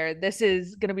out there, this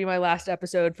is going to be my last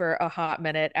episode for a hot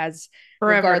minute, as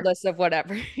Forever. regardless of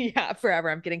whatever. Yeah,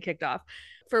 forever. I'm getting kicked off.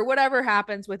 For whatever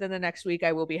happens within the next week,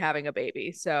 I will be having a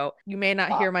baby. So you may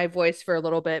not hear my voice for a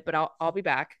little bit, but I'll be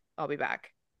back. I'll be back.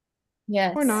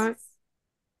 Yes. Or not.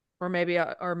 Or maybe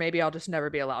I'll just never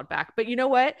be allowed back. But you know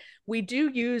what? We do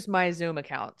use my Zoom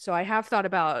account. So I have thought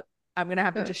about I'm going to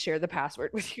have to just share the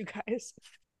password with you guys.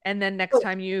 And then next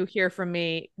time you hear from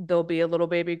me, there'll be a little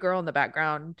baby girl in the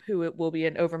background who will be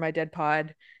an Over My Dead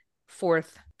Pod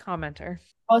fourth commenter.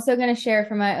 Also going to share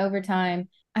for my overtime.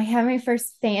 I had my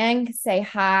first fan say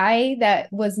hi that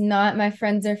was not my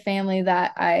friends or family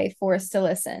that I forced to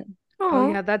listen. Oh,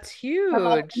 Oh, yeah, that's I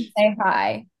let them huge. say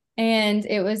hi. And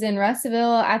it was in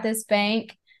Russellville at this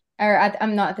bank, or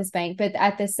I'm not at this bank, but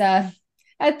at this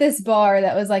bar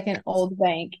that was like an old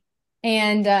bank.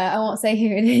 And I won't say who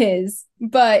it is,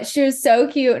 but she was so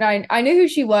cute. And I knew who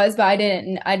she was, but I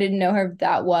didn't know her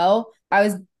that well. I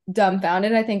was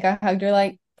dumbfounded. I think I hugged her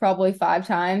like probably 5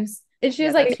 times. And she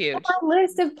was like, That's "It's on huge. my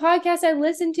list of podcasts I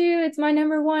listen to. It's my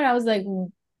number one." I was like,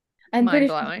 I'm Mind pretty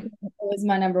sure blowing. it was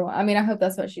my number one. I mean, I hope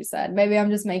that's what she said. Maybe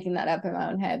I'm just making that up in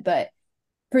my own head, but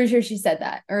pretty sure she said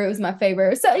that, or it was my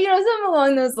favorite. So, something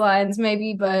along those lines,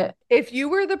 maybe, but If you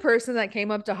were the person that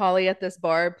came up to Holly at this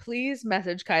bar, please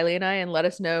message Kylie and I and let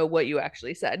us know what you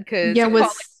actually said. Because yeah.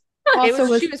 Holly, Also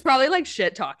was she was probably like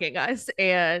shit talking us.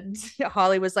 And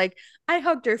Holly was like, I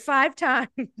hugged her 5 times.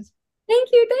 thank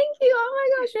you. Thank you.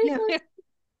 Oh my gosh. yeah.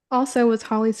 Also was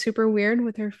Holly super weird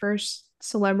with her first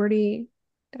celebrity,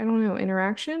 I don't know,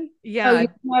 interaction. Oh, Yeah.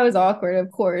 I was awkward,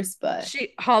 of course, but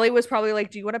Holly was probably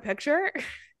like, do you want a picture?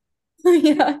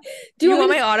 yeah. Do you want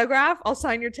my autograph? I'll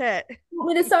sign your tit.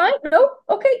 Want me to sign? No.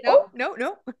 Okay. No, no,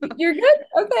 no. You're good.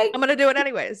 Okay. I'm gonna do it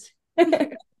anyways.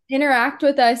 Interact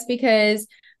with us because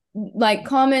like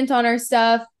comment on our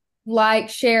stuff, like,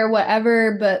 share,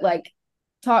 whatever, but like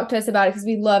talk to us about it because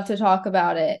we love to talk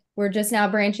about it. We're just now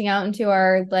branching out into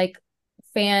our like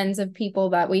fans of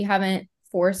people that we haven't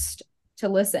forced to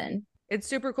listen. It's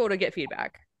super cool to get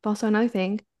feedback. Also, another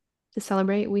thing to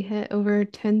celebrate, we hit over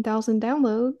 10,000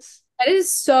 downloads. That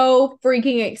is so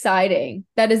freaking exciting.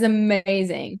 That is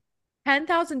amazing.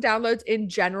 10,000 downloads in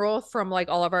general from like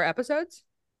all of our episodes.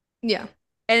 Yeah.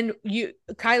 And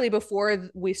Kylie, before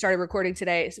we started recording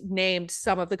today, named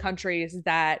some of the countries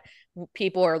that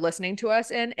people are listening to us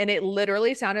in. And it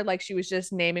literally sounded like she was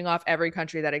just naming off every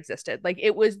country that existed. Like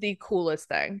it was the coolest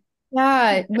thing.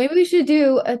 Yeah, maybe we should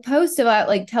do a post about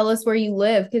like tell us where you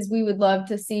live because we would love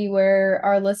to see where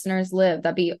our listeners live.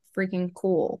 That'd be freaking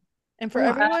cool. And for Oh,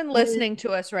 everyone listening to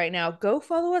us right now, go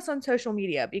follow us on social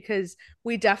media because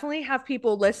we definitely have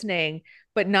people listening,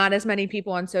 but not as many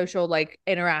people on social, like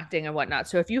interacting and whatnot.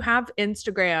 So if you have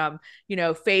Instagram,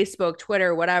 Facebook,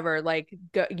 Twitter, whatever, like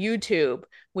YouTube,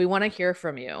 we want to hear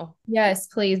from you. Yes,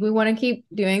 please. We want to keep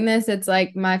doing this. It's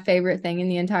like my favorite thing in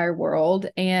the entire world.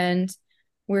 And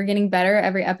we're getting better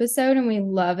every episode and we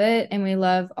love it. And we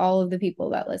love all of the people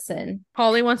that listen.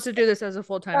 Holly wants to do this as a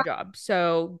full-time job.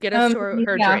 So get us to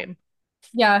her Yeah. dream.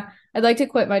 Yeah. I'd like to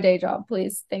quit my day job,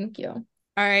 please. Thank you. All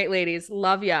right, ladies.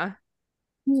 Love ya.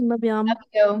 love y'all. Love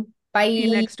you. See you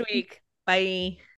Bye. next week. Bye.